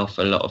himself.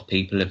 A lot of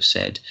people have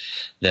said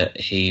that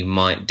he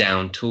might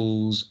down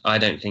tools. I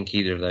don't think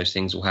either of those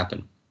things will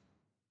happen.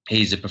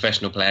 He's a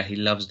professional player. He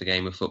loves the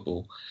game of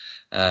football.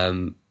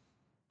 And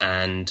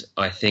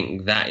I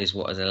think that is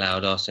what has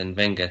allowed Arsene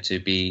Wenger to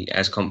be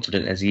as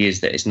confident as he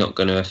is, that it's not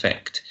going to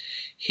affect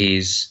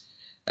his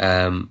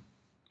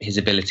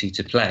ability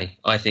to play.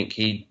 I think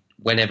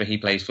whenever he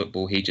plays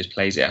football, he just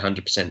plays it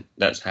 100%.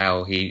 That's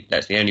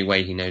the only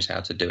way he knows how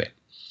to do it.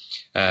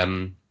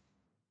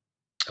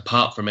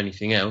 Apart from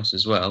anything else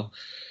as well,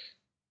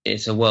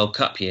 it's a World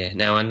Cup year.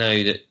 Now, I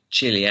know that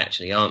Chile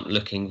actually aren't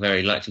looking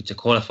very likely to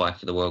qualify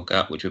for the World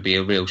Cup, which would be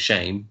a real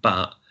shame,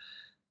 but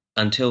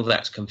until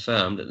that's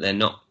confirmed that they're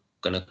not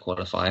going to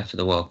qualify for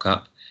the World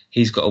Cup,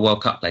 he's got a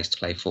World Cup place to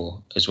play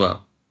for as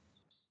well.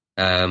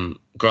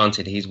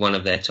 Granted, he's one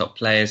of their top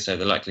players, so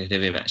the likelihood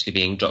of him actually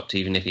being dropped,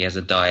 even if he has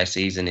a dire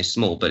season, is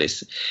small, but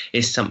it's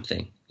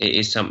something. It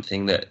is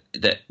something that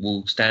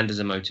will stand as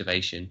a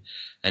motivation.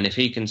 And if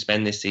he can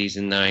spend this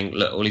season knowing,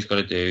 look, all he's got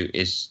to do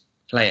is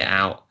play it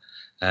out,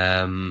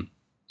 and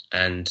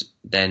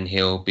then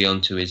he'll be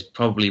on to his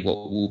probably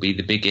what will be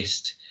the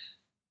biggest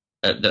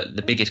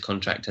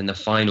contract and the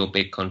final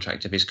big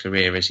contract of his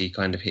career as he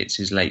kind of hits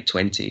his late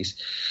 20s.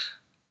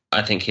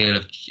 I think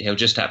he'll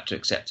just have to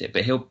accept it,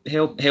 but he'll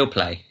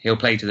play. He'll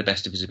play to the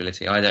best of his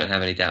ability. I don't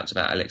have any doubts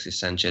about Alexis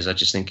Sanchez. I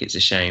just think it's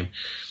a shame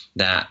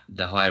that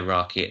the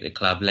hierarchy at the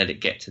club let it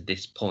get to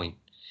this point.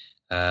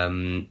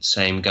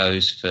 Same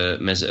goes for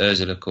Mesut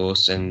Ozil, of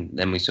course, and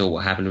then we saw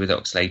what happened with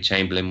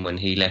Oxlade-Chamberlain when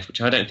he left,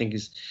 which I don't think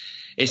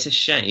it's a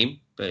shame,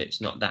 but it's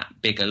not that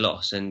big a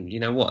loss. And you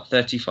know what,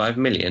 35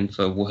 million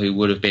for who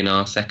would have been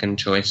our second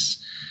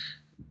choice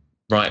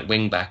right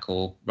wing back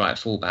or right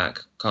full back,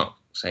 can't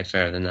say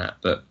fairer than that.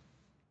 But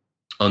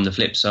on the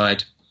flip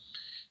side,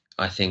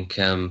 I think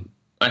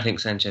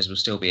Sanchez will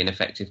still be an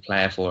effective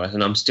player for us,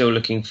 and I'm still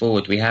looking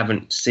forward. We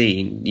haven't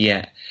seen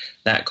yet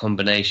that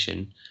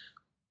combination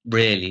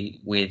really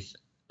with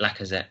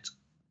Lacazette,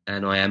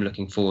 and I am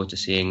looking forward to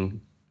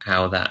seeing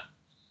how that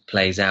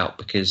plays out,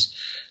 because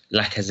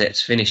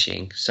Lacazette's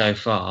finishing so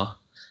far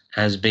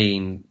has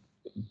been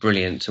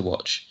brilliant to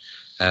watch.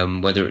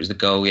 Whether it was the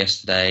goal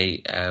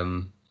yesterday,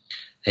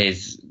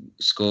 his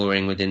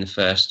scoring within the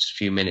first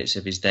few minutes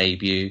of his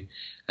debut,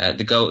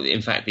 The goal,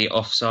 in fact, the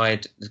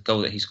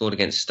goal that he scored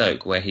against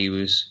Stoke, where he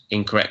was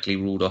incorrectly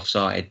ruled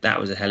offside, that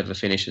was a hell of a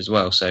finish as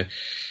well. So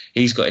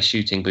he's got his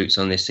shooting boots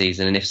on this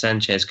season, and if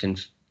Sanchez can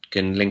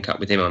link up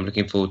with him, I'm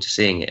looking forward to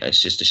seeing it.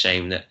 It's just a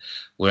shame that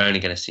we're only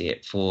going to see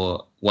it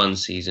for one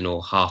season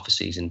or half a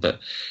season, but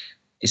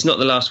it's not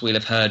the last we'll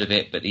have heard of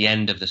it, but the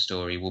end of the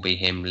story will be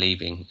him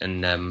leaving,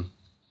 and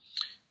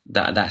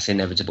that's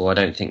inevitable. I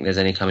don't think there's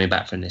any coming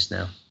back from this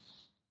now.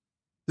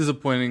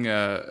 Disappointing,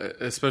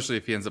 especially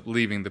if he ends up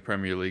leaving the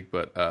Premier League,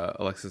 but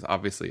Alexis,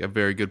 obviously a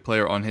very good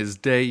player on his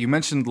day. You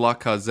mentioned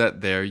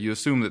Lacazette there. You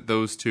assume that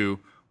those two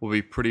will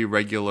be pretty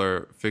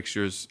regular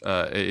fixtures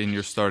in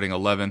your starting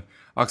 11.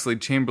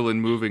 Oxlade-Chamberlain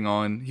moving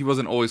on. He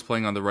wasn't always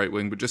playing on the right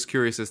wing, but just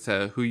curious as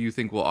to who you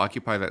think will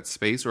occupy that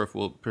space, or if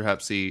we'll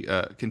perhaps see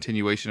a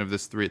continuation of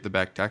this three at the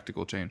back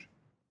tactical change.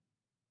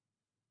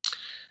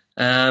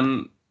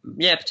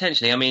 Yeah,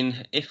 potentially. I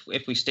mean, if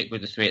we stick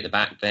with the three at the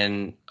back,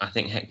 then I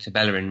think Hector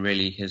Bellerin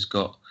really has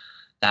got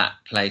that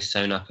place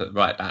sewn up at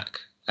right back.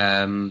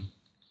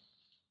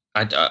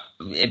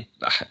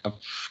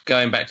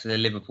 Going back to the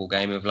Liverpool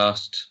game of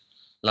last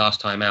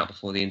time out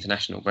before the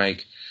international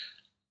break,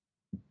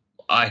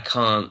 I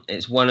can't.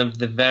 It's one of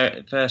the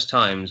very first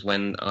times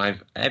when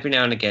every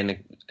now and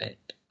again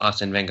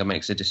Arsene Wenger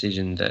makes a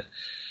decision that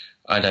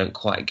I don't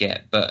quite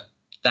get, but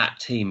that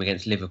team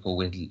against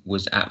Liverpool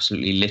was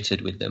absolutely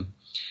littered with them.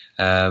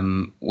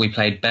 We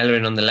played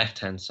Bellerin on the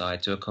left-hand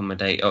side to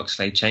accommodate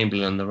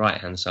Oxlade-Chamberlain on the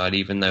right-hand side,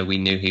 even though we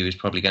knew he was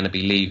probably going to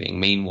be leaving.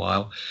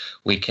 Meanwhile,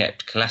 we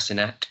kept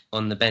Kolasinac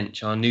on the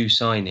bench, our new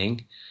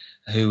signing,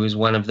 who was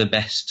one of the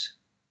best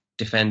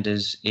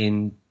defenders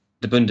in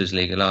the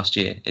Bundesliga last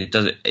year.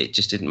 It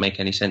just didn't make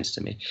any sense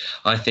to me.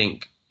 I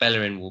think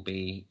Bellerin will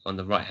be on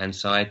the right-hand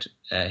side.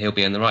 He'll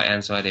be on the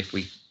right-hand side if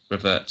we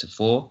revert to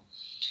 4.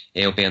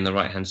 He'll be on the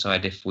right-hand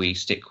side if we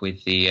stick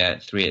with the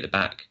 3 at the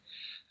back.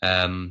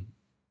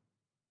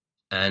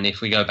 And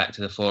if we go back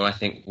to the 4, I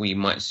think we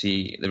might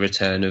see the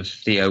return of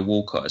Theo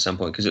Walcott at some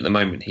point, because at the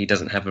moment he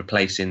doesn't have a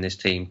place in this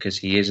team because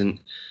he isn't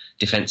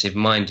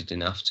defensive-minded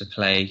enough to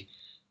play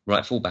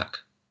right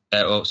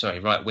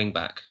wing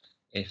back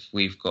if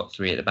we've got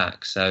 3 at the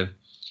back. So,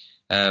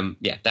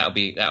 that'll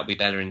be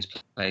Bellerin's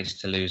place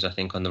to lose, I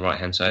think, on the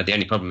right-hand side. The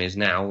only problem is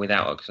now,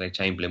 without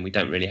Oxlade-Chamberlain, we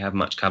don't really have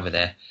much cover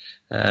there.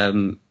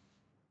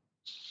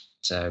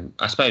 So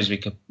I suppose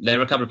there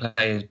are a couple of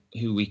players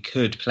who we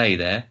could play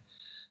there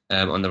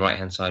on the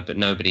right-hand side, but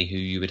nobody who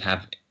you would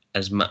have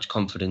as much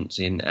confidence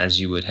in as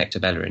you would Hector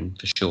Bellerin,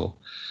 for sure.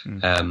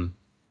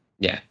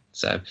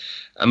 So,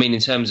 I mean, in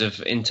terms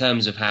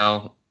of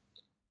how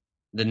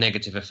the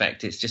negative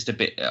effect, it's just a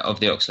bit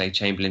of the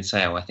Oxlade-Chamberlain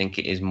sale. I think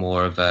it is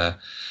more of a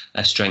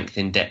strength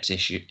in depth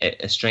issue,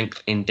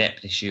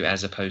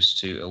 as opposed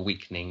to a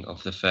weakening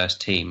of the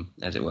first team,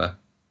 as it were.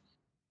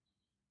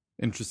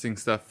 Interesting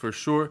stuff for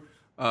sure.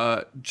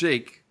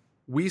 Jake,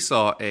 we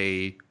saw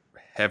a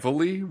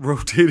heavily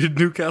rotated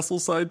Newcastle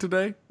side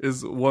today,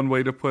 is one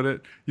way to put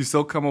it. You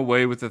still come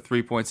away with the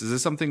 3 points. Is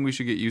this something we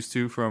should get used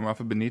to from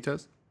Rafa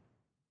Benitez?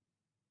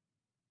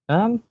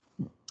 I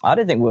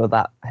don't think we were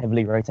that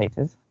heavily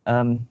rotated.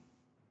 Our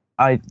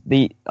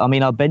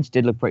bench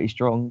did look pretty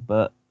strong,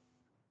 but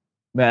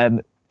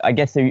I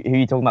guess who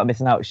you talking about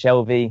missing out?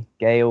 Shelvey,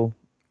 Gale,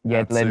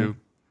 Yedlin,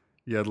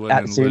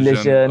 Atsu, and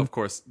Lejeune. Of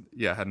course,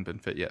 hadn't been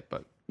fit yet,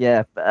 but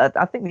yeah. But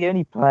I think the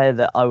only player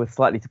that I was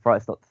slightly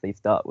surprised not to see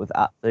start was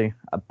Atsu.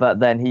 But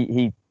then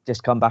he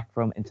just come back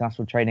from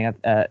international training,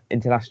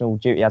 international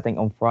duty, I think,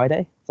 on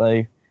Friday.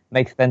 So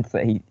makes sense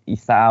that he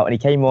sat out, and he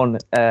came on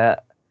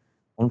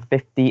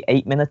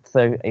 58 minutes.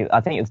 So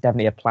I think it was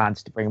definitely a plan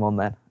to bring him on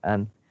then.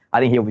 And I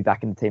think he'll be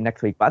back in the team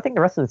next week. But I think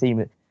the rest of the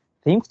team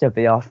seems to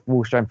be our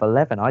full strength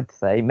 11, I'd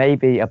say.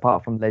 Maybe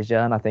apart from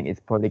Lejeune, I think it's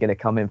probably going to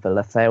come in for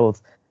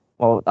Lascelles.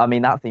 Well, I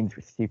mean, that seems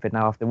stupid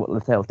now after what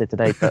Lascelles did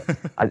today. But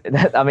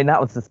I mean,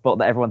 that was the spot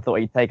that everyone thought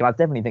he'd take. And I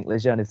definitely think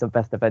Lejeune is the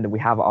best defender we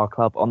have at our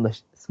club on the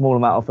small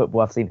amount of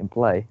football I've seen him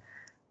play.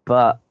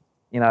 But,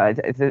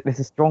 it's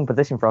a strong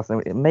position for us.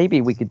 And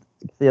maybe we could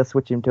see us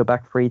switch him to a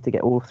back 3 to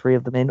get all 3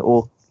 of them in,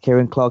 or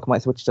Kieran Clark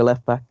might switch to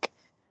left back.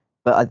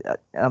 But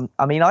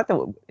I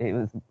thought it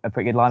was a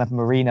pretty good lineup.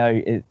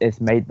 Marino is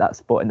made that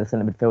spot in the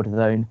centre midfielder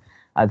zone.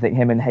 I think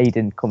him and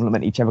Hayden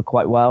complement each other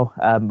quite well.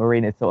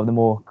 Marino is sort of the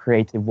more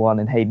creative one,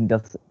 and Hayden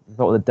does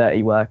sort of the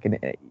dirty work, and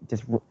it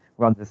just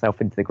runs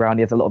itself into the ground.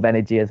 He has a lot of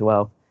energy as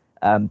well.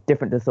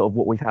 Different to sort of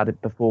what we've had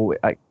before.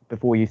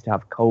 Before we used to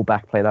have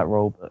Colback play that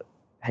role, but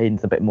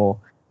Hayden's a bit more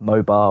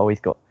mobile. He's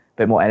got a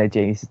bit more energy,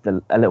 and he's just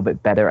a little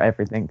bit better at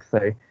everything.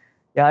 So,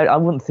 yeah, I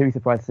wouldn't be too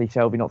surprised to see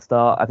Shelby not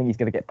start. I think he's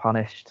going to get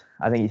punished.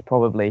 I think he's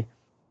probably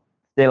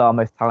still our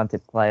most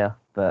talented player,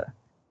 but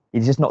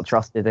he's just not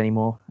trusted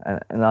anymore.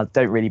 And I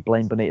don't really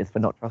blame Benitez for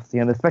not trusting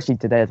him, especially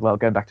today as well,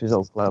 going back to his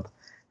old club.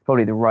 It's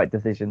probably the right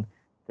decision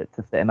to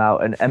sit him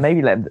out and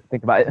maybe let him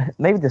think about it.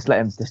 Maybe just let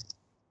him just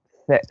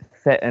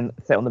sit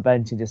on the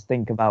bench and just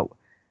think about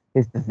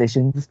his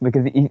decisions,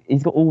 because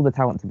he's got all the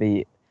talent to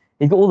be.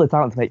 He's got all the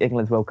talent to make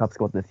England's World Cup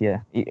squad this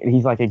year.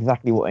 He's like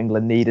exactly what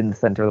England need in the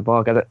centre of the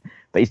park. But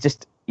he's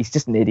just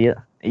an idiot.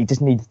 He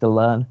just needs to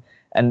learn.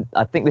 And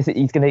I think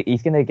he's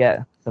gonna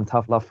get some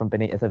tough love from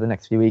Benitez over the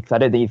next few weeks. I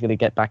don't think he's gonna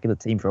get back in the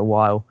team for a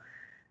while.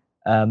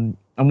 And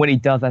when he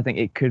does, I think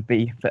it could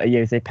be for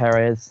Jose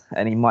Perez,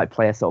 and he might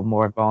play a sort of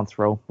more advanced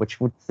role, which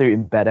would suit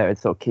him better and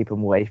sort of keep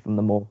him away from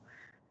the more,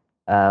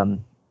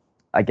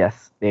 I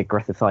guess, the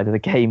aggressive side of the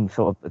game,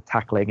 sort of the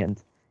tackling and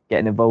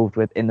getting involved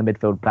with in the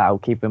midfield battle.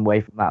 Keep him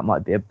away from that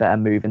might be a better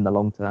move in the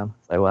long term.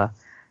 So,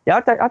 yeah,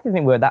 I don't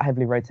think we're that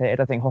heavily rotated.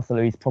 I think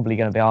Joselu is probably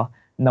going to be our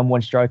number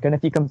one striker. And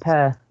if you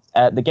compare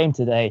the game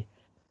today,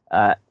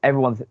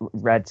 everyone's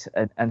read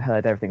and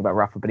heard everything about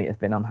Rafa Benitez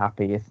being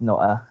unhappy. It's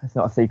not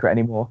a secret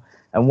anymore.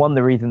 And one of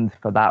the reasons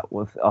for that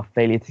was our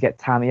failure to get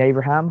Tammy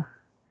Abraham.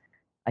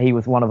 He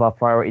was one of our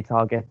priority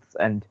targets,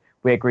 and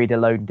we agreed a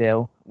loan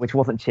deal, which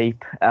wasn't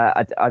cheap.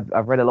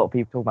 I've read a lot of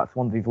people talk about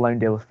Swansea's loan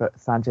deals for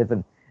Sanchez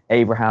and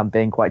Abraham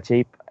being quite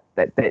cheap.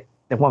 The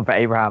one for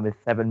Abraham is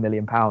 £7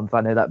 million.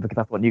 I know that because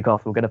that's what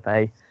Newcastle were going to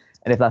pay.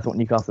 And if that's what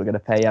Newcastle were going to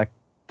pay, I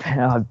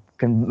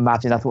can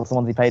imagine that's what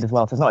Swansea paid as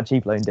well. So it's not a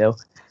cheap loan deal.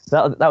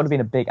 So that would have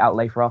been a big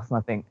outlay for us, and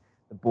I think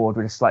the board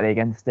were just slightly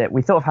against it.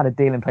 We sort of had a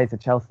deal in place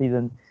with Chelsea,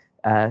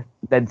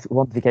 then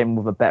Swansea came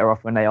with a better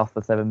offer when they asked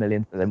for 7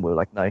 million. So then we were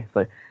like, no.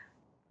 So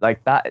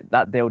like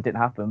that deal didn't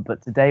happen.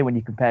 But today, when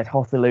you compared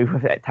Joselu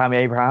with Tammy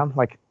Abraham,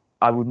 like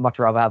I would much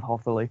rather have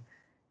Joselu.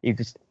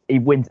 He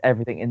wins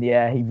everything in the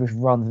air. He just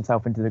runs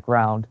himself into the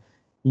ground.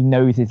 He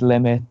knows his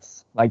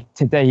limits. Like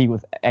today, he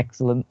was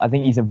excellent. I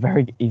think he's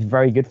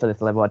very good for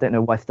this level. I don't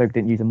know why Stoke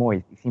didn't use him more.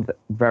 He seems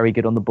very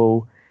good on the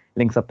ball,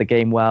 links up the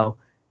game well.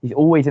 He's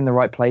always in the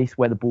right place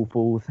where the ball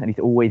falls, and he's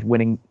always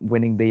winning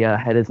the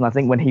headers. And I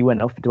think when he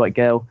went off for Dwight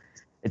Gale,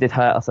 it did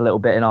hurt us a little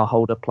bit in our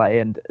hold-up play,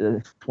 and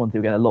Swansea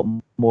were getting a lot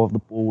more of the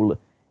ball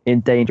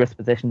in dangerous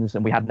positions,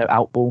 and we had no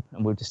out ball,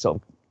 and we were just sort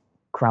of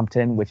cramped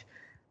in, which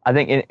I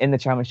think in the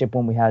Championship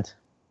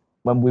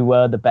when we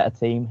were the better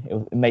team,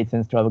 it made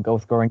sense to have a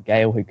goal-scoring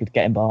Gale who could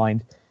get in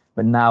behind.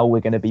 But now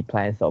we're going to be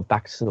playing sort of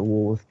back to the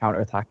walls,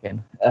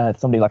 counter-attacking.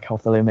 Somebody like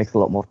Joselu makes a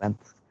lot more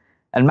sense.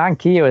 And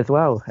Manquillo as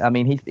well. I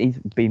mean, he's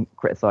been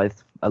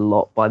criticised a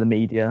lot by the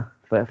media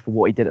for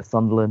what he did at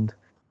Sunderland.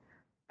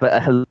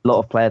 But a lot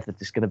of players are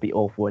just going to be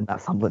awful in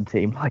that Sunderland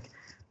team. Like,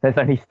 there's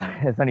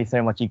only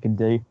so much you can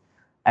do.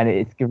 And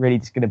it's really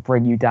just going to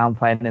bring you down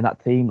playing in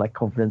that team, like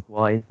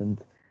confidence-wise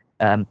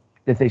and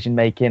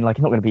decision-making. Like,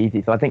 it's not going to be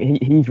easy. So I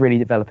think he's really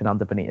developing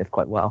under Benitez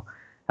quite well.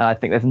 I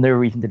think there's no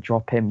reason to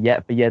drop him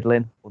yet for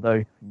Yedlin,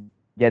 although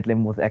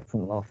Yedlin was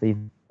excellent last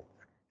season.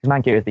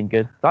 Manquillo has been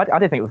good. So I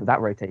didn't think it was that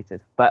rotated.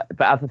 But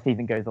as the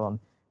season goes on,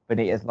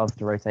 Benitez loves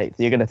to rotate.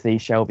 So you're going to see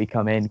Shelby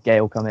come in,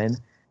 Gale come in,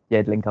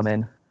 Yedlin come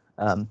in.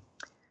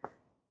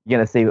 You're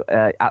going to see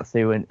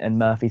Atsu and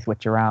Murphy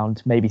switch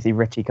around. Maybe see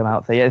Richie come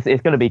out. So yeah,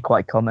 it's going to be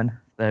quite common.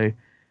 So,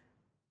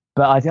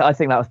 but I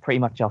think that was pretty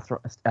much our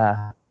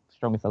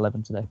strongest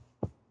 11 today.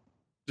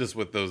 Just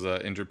with those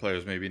injured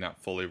players maybe not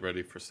fully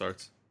ready for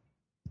starts.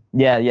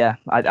 Yeah.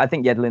 I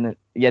think Yedlin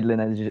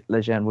and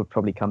Lejeune would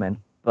probably come in,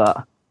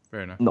 but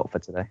fair enough. Not for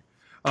today.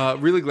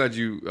 Really glad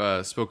you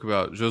spoke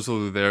about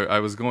Joselu there. I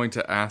was going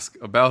to ask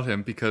about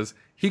him because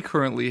he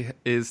currently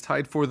is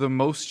tied for the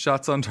most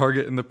shots on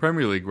target in the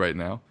Premier League right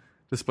now,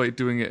 despite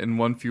doing it in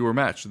one fewer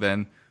match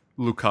than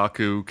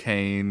Lukaku,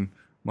 Kane,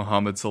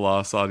 Mohamed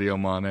Salah, Sadio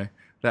Mane,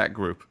 that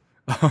group.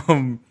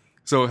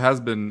 So it has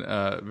been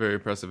very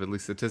impressive, at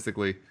least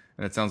statistically,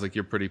 and it sounds like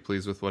you're pretty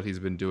pleased with what he's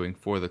been doing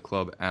for the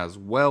club as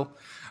well.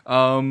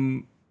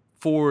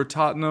 For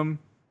Tottenham,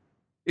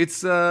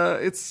 it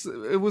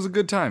was a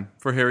good time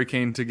for Harry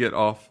Kane to get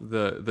off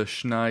the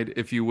schneid,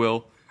 if you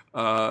will.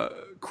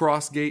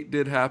 Crossgate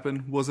did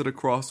happen. Was it a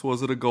cross?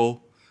 Was it a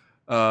goal?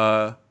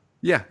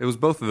 Yeah, it was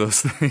both of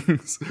those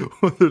things.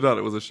 Whether or not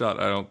it was a shot,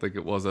 I don't think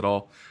it was at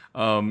all.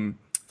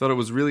 Thought it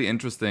was really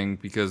interesting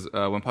because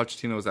when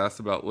Pochettino was asked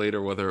about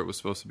later whether it was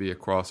supposed to be a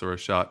cross or a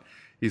shot,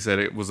 he said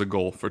it was a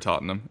goal for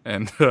Tottenham.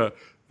 And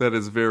that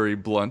is very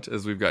blunt,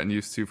 as we've gotten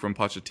used to from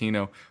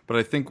Pochettino. But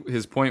I think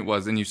his point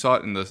was, and you saw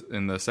it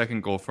in the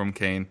second goal from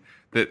Kane,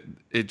 that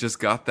it just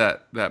got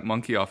that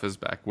monkey off his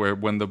back, where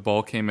when the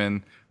ball came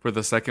in for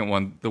the second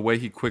one, the way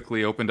he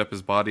quickly opened up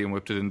his body and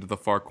whipped it into the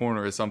far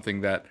corner is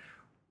something that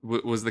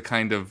was the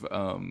kind of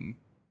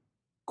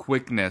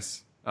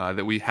quickness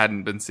that we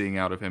hadn't been seeing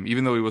out of him.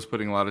 Even though he was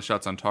putting a lot of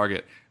shots on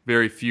target,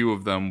 very few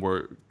of them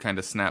were kind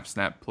of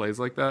snap plays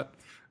like that.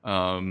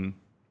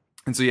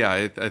 And so,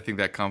 yeah, I think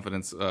that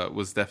confidence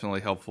was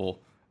definitely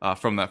helpful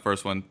from that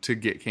first one to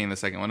get Kane the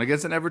second one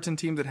against an Everton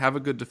team that have a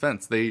good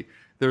defense.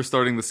 They're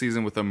starting the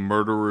season with a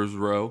murderer's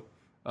row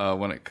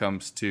when it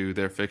comes to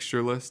their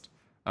fixture list.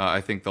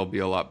 I think they'll be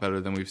a lot better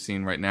than we've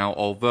seen right now.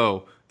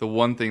 Although the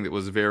one thing that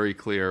was very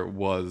clear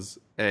was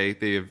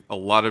they have a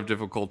lot of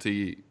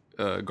difficulty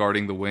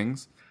guarding the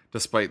wings,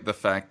 despite the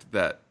fact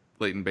that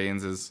Leighton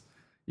Baines is,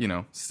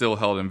 still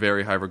held in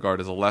very high regard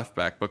as a left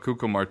back. But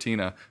Cuco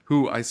Martina,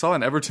 who I saw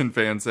an Everton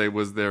fan say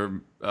was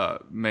their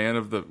man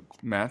of the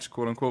match,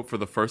 quote unquote, for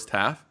the first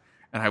half.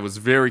 And I was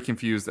very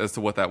confused as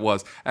to what that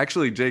was.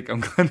 Actually, Jake,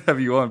 I'm glad to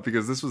have you on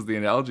because this was the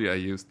analogy I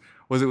used.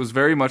 It was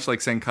very much like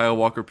saying Kyle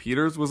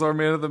Walker-Peters was our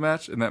man of the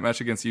match in that match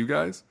against you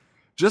guys.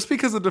 Just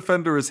because a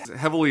defender is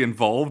heavily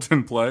involved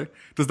in play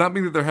does not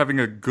mean that they're having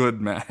a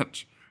good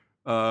match.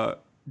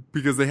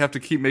 Because they have to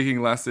keep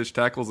making last-ditch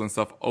tackles and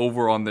stuff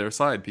over on their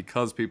side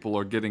because people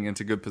are getting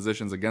into good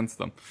positions against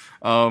them.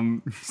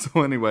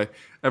 So anyway,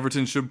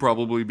 Everton should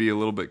probably be a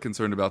little bit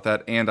concerned about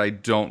that, and I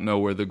don't know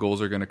where the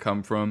goals are going to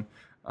come from,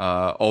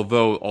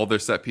 although all their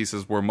set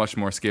pieces were much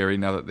more scary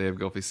now that they have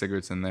Gylfi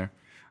Sigurdsson there.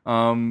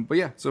 But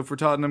yeah, so for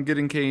Tottenham,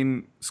 getting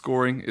Kane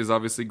scoring is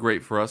obviously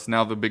great for us.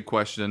 Now the big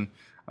question,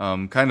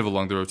 kind of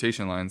along the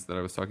rotation lines that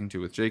I was talking to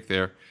with Jake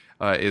there,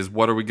 is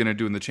what are we going to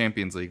do in the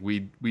Champions League?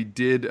 We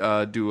did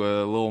do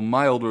a little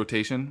mild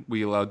rotation.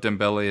 We allowed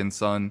Dembele and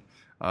Son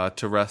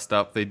to rest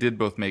up. They did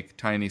both make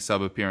tiny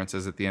sub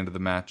appearances at the end of the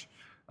match.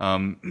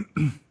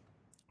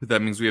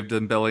 That means we have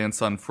Dembele and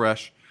Son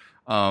fresh.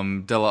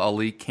 Dele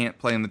Alli can't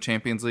play in the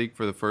Champions League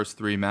for the first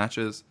 3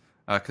 matches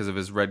because of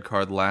his red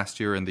card last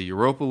year in the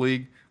Europa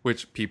League,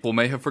 which people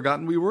may have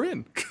forgotten we were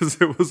in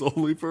because it was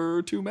only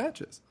for 2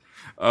 matches.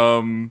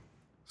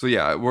 So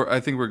yeah,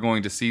 I think we're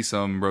going to see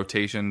some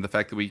rotation. The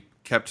fact that we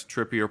kept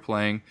Trippier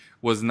playing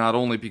was not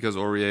only because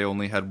Aurier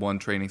only had 1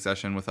 training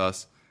session with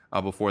us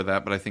before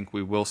that, but I think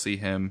we will see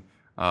him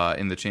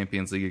in the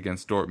Champions League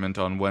against Dortmund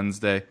on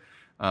Wednesday.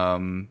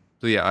 So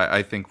yeah,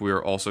 I think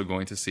we're also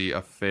going to see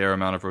a fair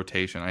amount of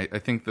rotation. I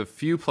think the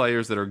few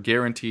players that are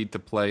guaranteed to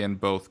play in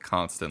both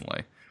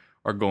constantly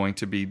are going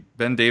to be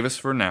Ben Davis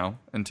for now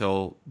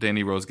until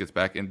Danny Rose gets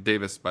back. And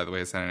Davis, by the way,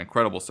 has had an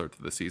incredible start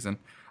to the season.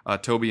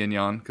 Toby and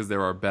Jan, because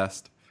they're our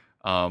best.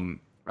 I'm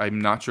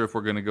not sure if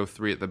we're going to go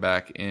 3 at the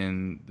back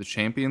in the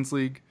Champions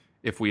League.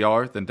 If we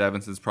are, then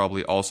Davinson's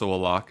probably also a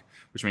lock,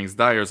 which means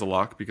Dyer's a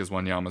lock because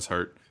Wanyama's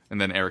hurt,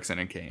 and then Eriksen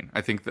and Kane. I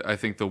think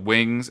the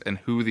wings and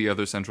who the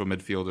other central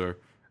midfielder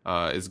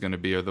is going to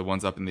be are the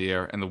ones up in the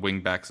air, and the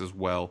wing backs as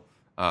well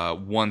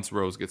once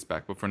Rose gets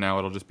back. But for now,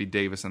 it'll just be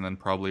Davis and then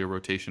probably a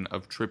rotation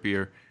of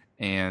Trippier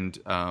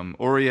and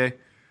Aurier.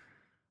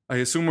 I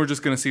assume we're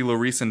just going to see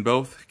Lloris in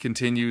both.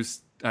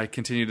 I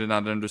continue to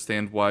not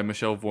understand why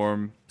Michel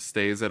Vorm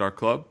stays at our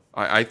club.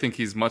 I think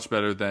he's much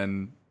better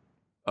than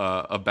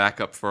a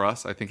backup for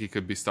us. I think he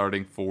could be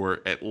starting for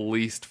at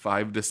least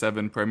 5 to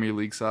 7 Premier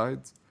League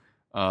sides.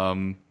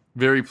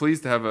 Very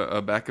pleased to have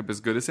a backup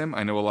as good as him.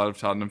 I know a lot of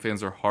Tottenham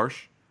fans are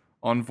harsh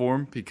on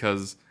Vorm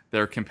because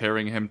they're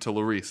comparing him to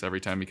Lloris every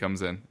time he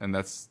comes in, and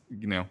that's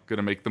going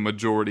to make the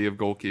majority of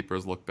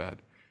goalkeepers look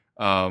bad.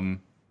 But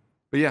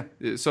yeah,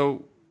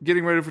 so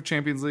getting ready for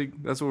Champions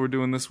League, that's what we're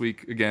doing this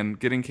week. Again,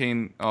 getting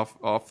Kane off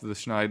the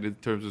schneid in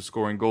terms of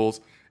scoring goals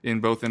in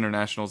both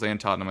internationals and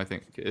Tottenham, I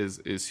think,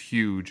 is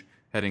huge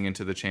heading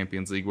into the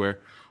Champions League, where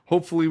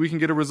hopefully we can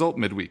get a result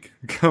midweek.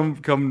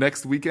 Come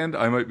next weekend,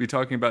 I might be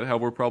talking about how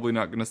we're probably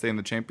not going to stay in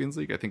the Champions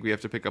League. I think we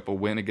have to pick up a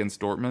win against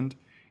Dortmund,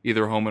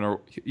 either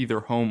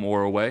home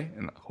or away,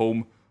 and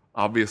home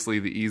obviously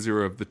the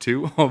easier of the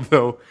two,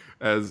 although,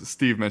 as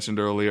Steve mentioned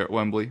earlier at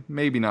Wembley,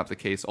 maybe not the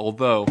case,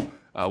 although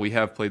we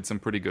have played some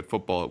pretty good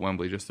football at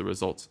Wembley, just the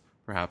results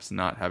perhaps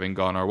not having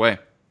gone our way.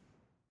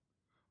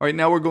 All right,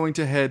 now we're going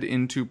to head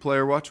into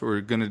Player Watch.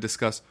 We're going to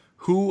discuss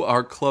who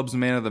our club's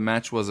man of the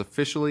match was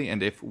officially,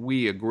 and if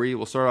we agree.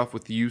 We'll start off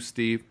with you,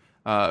 Steve.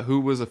 Who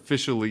was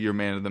officially your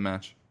man of the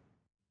match?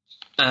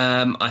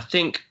 I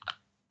think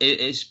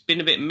it's been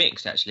a bit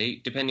mixed,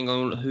 actually, depending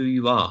on who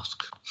you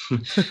ask.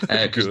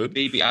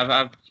 Good.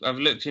 I've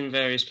looked in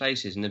various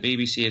places, and the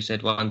BBC have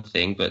said one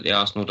thing, but the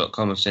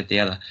Arsenal.com have said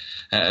the other.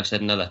 Have said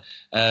another.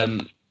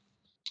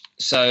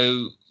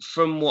 So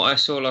from what I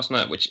saw last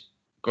night, which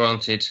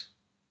granted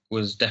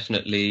was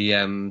definitely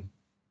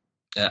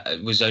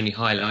was only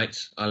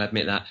highlights, I'll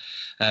admit that.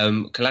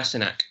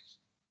 Kolasinac,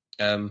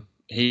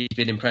 he's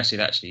been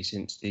impressive actually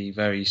since the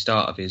very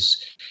start of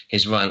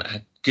his run.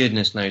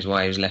 Goodness knows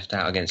why he was left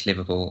out against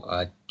Liverpool.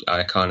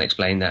 I can't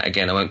explain that.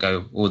 Again, I won't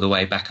go all the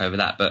way back over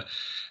that, but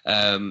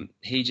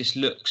he just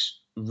looks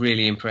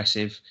really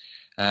impressive.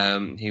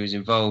 He was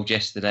involved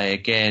yesterday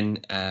again,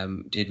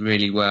 did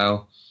really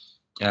well.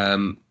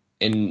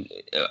 In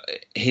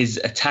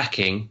his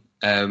attacking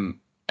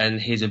and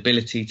his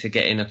ability to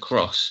get in a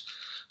cross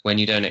when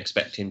you don't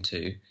expect him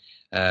to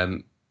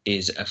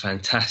is a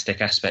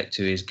fantastic aspect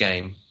to his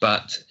game.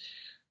 But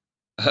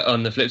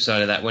on the flip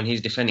side of that, when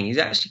he's defending, he's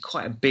actually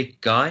quite a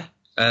big guy.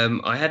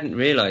 I hadn't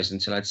realised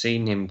until I'd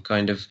seen him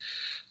kind of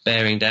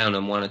bearing down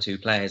on 1 or 2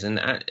 players.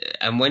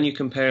 And when you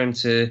compare him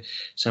to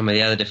some of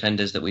the other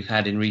defenders that we've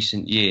had in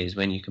recent years,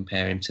 when you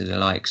compare him to the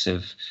likes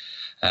of,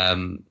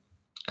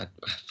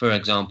 for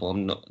example,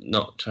 I'm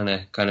not trying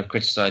to kind of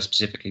criticise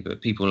specifically,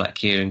 but people like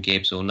Kieran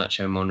Gibbs or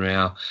Nacho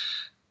Monreal,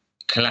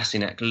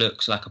 Kolasinac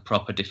looks like a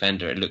proper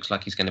defender. It looks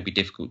like he's going to be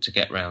difficult to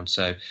get round.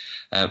 So,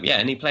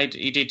 and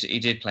he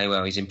did play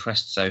well. He's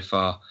impressed so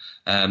far.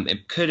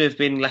 It could have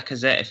been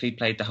Lacazette if he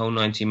played the whole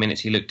 90 minutes.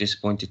 He looked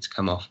disappointed to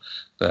come off.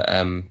 But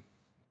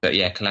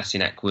yeah,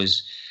 Kolasinac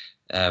was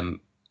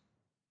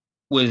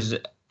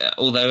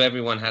although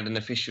everyone had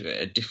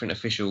a different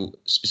official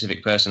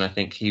specific person, I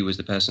think he was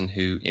the person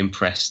who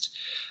impressed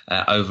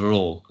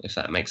overall, if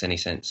that makes any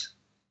sense.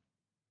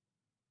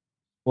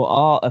 Well,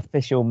 our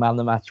official man of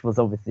the match was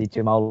obviously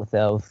Jamal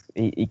Lascelles.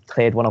 He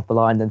cleared one off the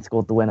line, then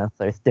scored the winner.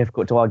 So it's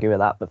difficult to argue with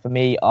that. But for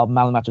me, our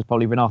man of the match was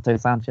probably Renato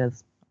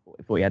Sanchez.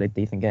 I thought he had a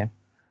decent game.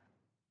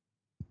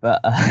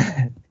 But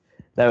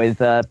there is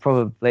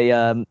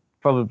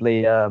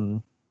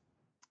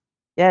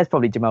yeah, it's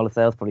probably Jamal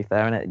Lascelles. Probably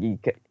fair, isn't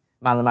it?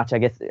 Man of the match, I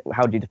guess.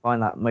 How do you define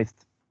that? Most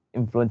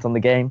influence on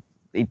the game.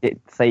 He did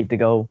saved a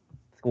goal,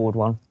 scored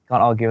one.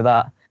 Can't argue with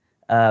that.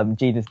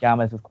 Jesus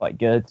Gomez was quite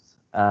good.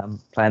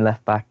 Playing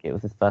left back, it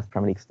was his first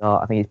Premier League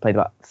start. I think he's played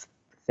about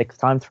 6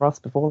 times for us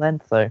before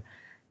then, so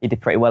he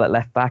did pretty well at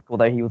left back.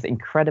 Although he was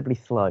incredibly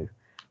slow.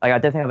 Like I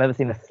don't think I've ever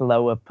seen a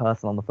slower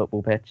person on the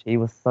football pitch. He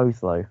was so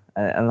slow,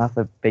 and that's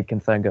a big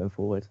concern going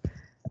forward.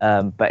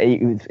 But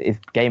his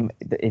game,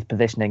 his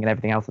positioning, and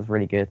everything else was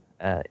really good.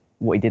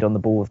 What he did on the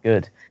ball was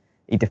good.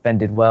 He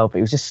defended well, but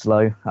he was just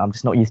slow. I'm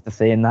just not used to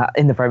seeing that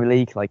in the Premier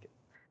League. Like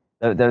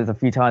there was a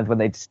few times when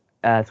they just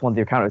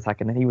Swansea were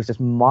counter-attacking, and he was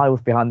just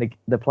miles behind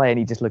the play, and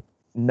he just looked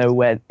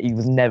nowhere. He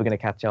was never going to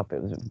catch up.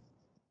 It was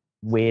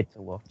weird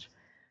to watch.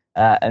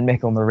 And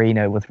Mikel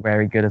Merino was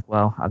very good as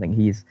well. I think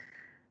he's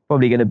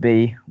probably going to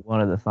be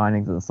one of the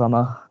signings of the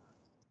summer.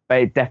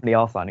 But it's definitely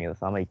our signing of the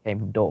summer. He came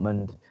from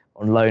Dortmund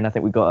on loan. I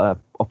think we got an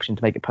option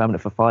to make it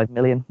permanent for 5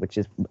 million, which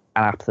is an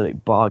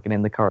absolute bargain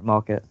in the current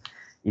market.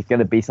 He's going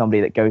to be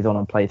somebody that goes on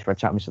and plays for a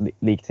Championship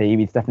League team.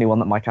 He's definitely one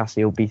that Mike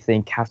Ashley will be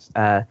seeing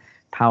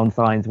pound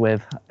signs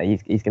with.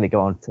 He's going to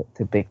go on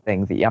to big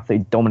things. He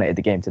absolutely dominated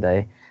the game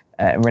today.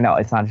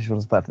 Renato Sanchez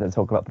was perfect to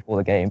talk about before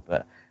the game,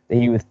 but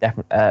he was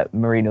definitely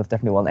Marino was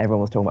definitely one that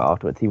everyone was talking about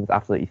afterwards. He was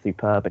absolutely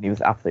superb, and he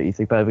was absolutely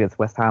superb against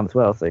West Ham as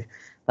well. So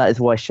that is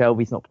why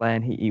Shelby's not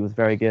playing. He was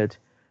very good.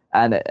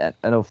 And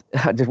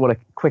I just want a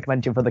quick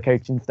mention for the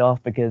coaching staff,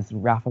 because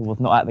Rafa was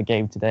not at the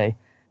game today.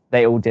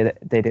 They all did it.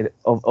 They did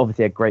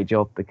obviously a great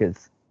job,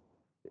 because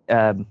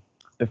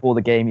before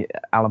the game,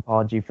 Alan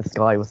Pardew for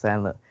Sky was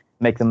saying that it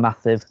makes a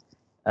massive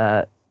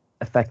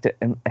effect. It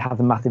has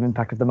a massive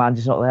impact if the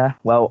manager's not there.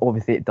 Well,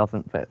 obviously it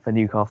doesn't for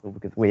Newcastle,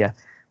 because we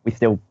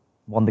still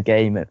won the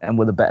game and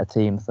we're the better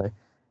team. So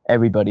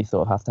everybody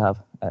sort of has to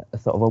have a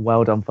sort of a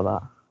well done for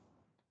that.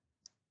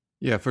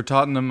 Yeah, for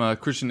Tottenham,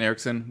 Christian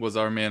Eriksen was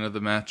our man of the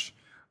match,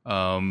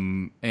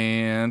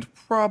 and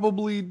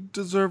probably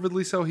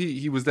deservedly so.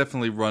 He was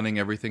definitely running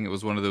everything. It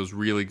was one of those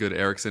really good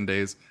Eriksen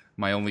days.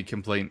 My only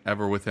complaint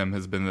ever with him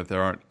has been that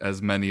there aren't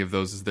as many of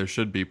those as there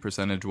should be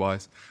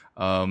percentage-wise.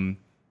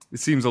 It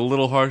seems a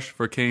little harsh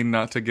for Kane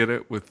not to get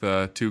it with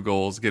 2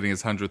 goals, getting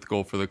his 100th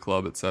goal for the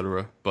club,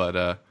 etc.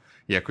 But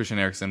yeah, Christian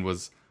Eriksen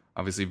was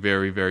obviously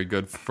very, very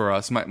good for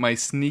us. My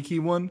sneaky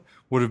one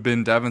would have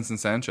been Davinson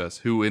Sanchez,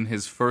 who in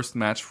his first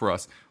match for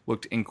us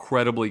looked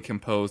incredibly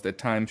composed, at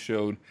times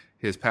showed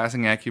his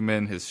passing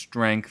acumen, his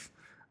strength,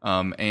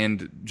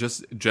 and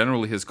just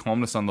generally his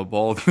calmness on the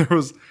ball. There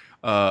was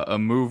a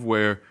move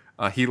where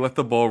he let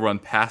the ball run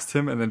past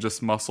him and then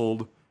just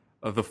muscled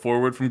the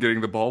forward from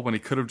getting the ball when he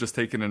could have just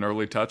taken an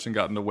early touch and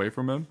gotten away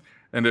from him.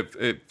 And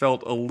it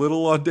felt a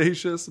little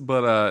audacious,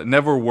 but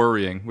never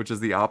worrying, which is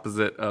the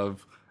opposite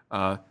of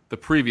the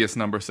previous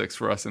number 6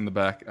 for us in the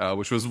back,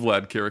 which was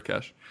Vlad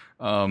Kirikesh.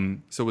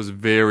 So was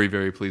very,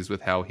 very pleased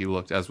with how he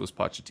looked, as was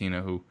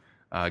Pochettino, who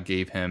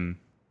gave him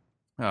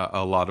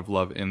a lot of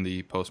love in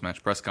the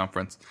post-match press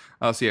conference.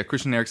 So yeah,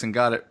 Christian Eriksen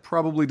got it,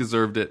 probably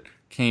deserved it.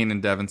 Kane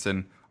and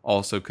Davinson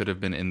also could have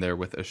been in there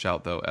with a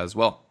shout, though, as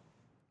well.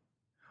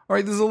 All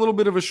right, this is a little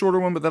bit of a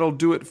shorter one, but that'll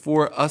do it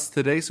for us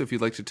today. So if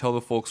you'd like to tell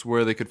the folks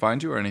where they could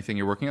find you or anything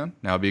you're working on,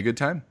 now would be a good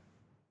time.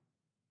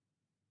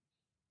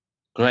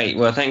 Great.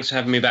 Well, thanks for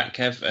having me back,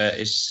 Kev.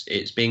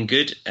 It's been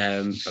good.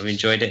 I've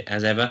enjoyed it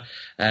as ever.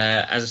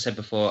 As I said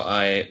before,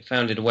 I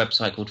founded a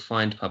website called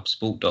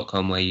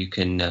findpubsport.com, where you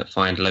can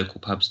find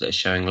local pubs that are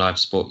showing live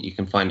sport. You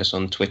can find us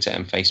on Twitter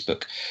and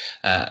Facebook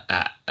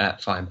at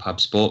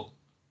findpubsport.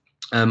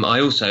 I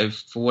also,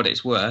 for what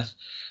it's worth,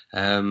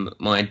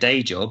 my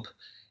day job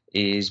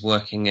is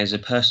working as a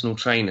personal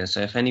trainer. So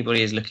if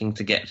anybody is looking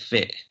to get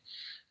fit,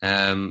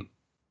 then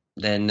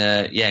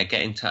get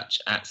in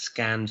touch at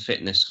Scan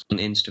Fitness on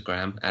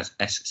Instagram as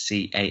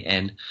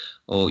SCAN,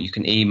 or you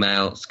can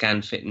email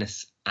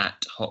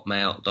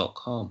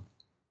scanfitness@hotmail.com.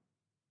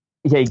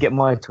 Yeah, you get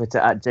my Twitter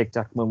at Jake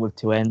Jackman with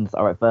 2 N's.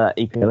 I write for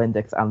EPL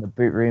Index and the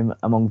Boot Room,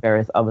 among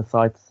various other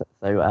sites.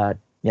 So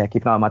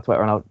keep an eye on my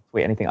Twitter, and I'll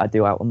tweet anything I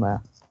do out on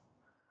there.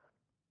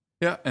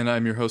 Yeah, and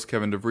I'm your host,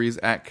 Kevin DeVries,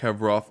 at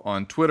KevRoff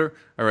on Twitter.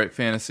 I write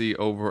fantasy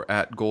over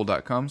at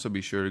goal.com, so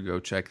be sure to go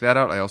check that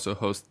out. I also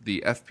host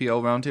the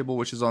FPL Roundtable,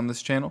 which is on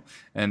this channel,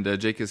 and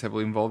Jake is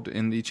heavily involved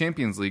in the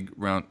Championship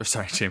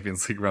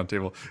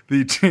Roundtable,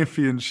 the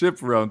Championship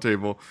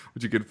Roundtable,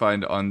 which you can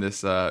find on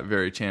this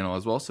very channel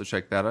as well, so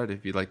check that out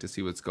if you'd like to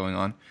see what's going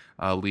on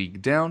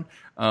league down.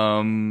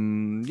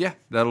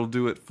 That'll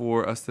do it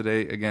for us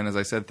today. Again, as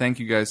I said, thank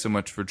you guys so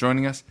much for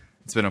joining us.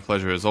 It's been a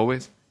pleasure as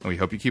always, and we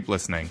hope you keep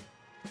listening.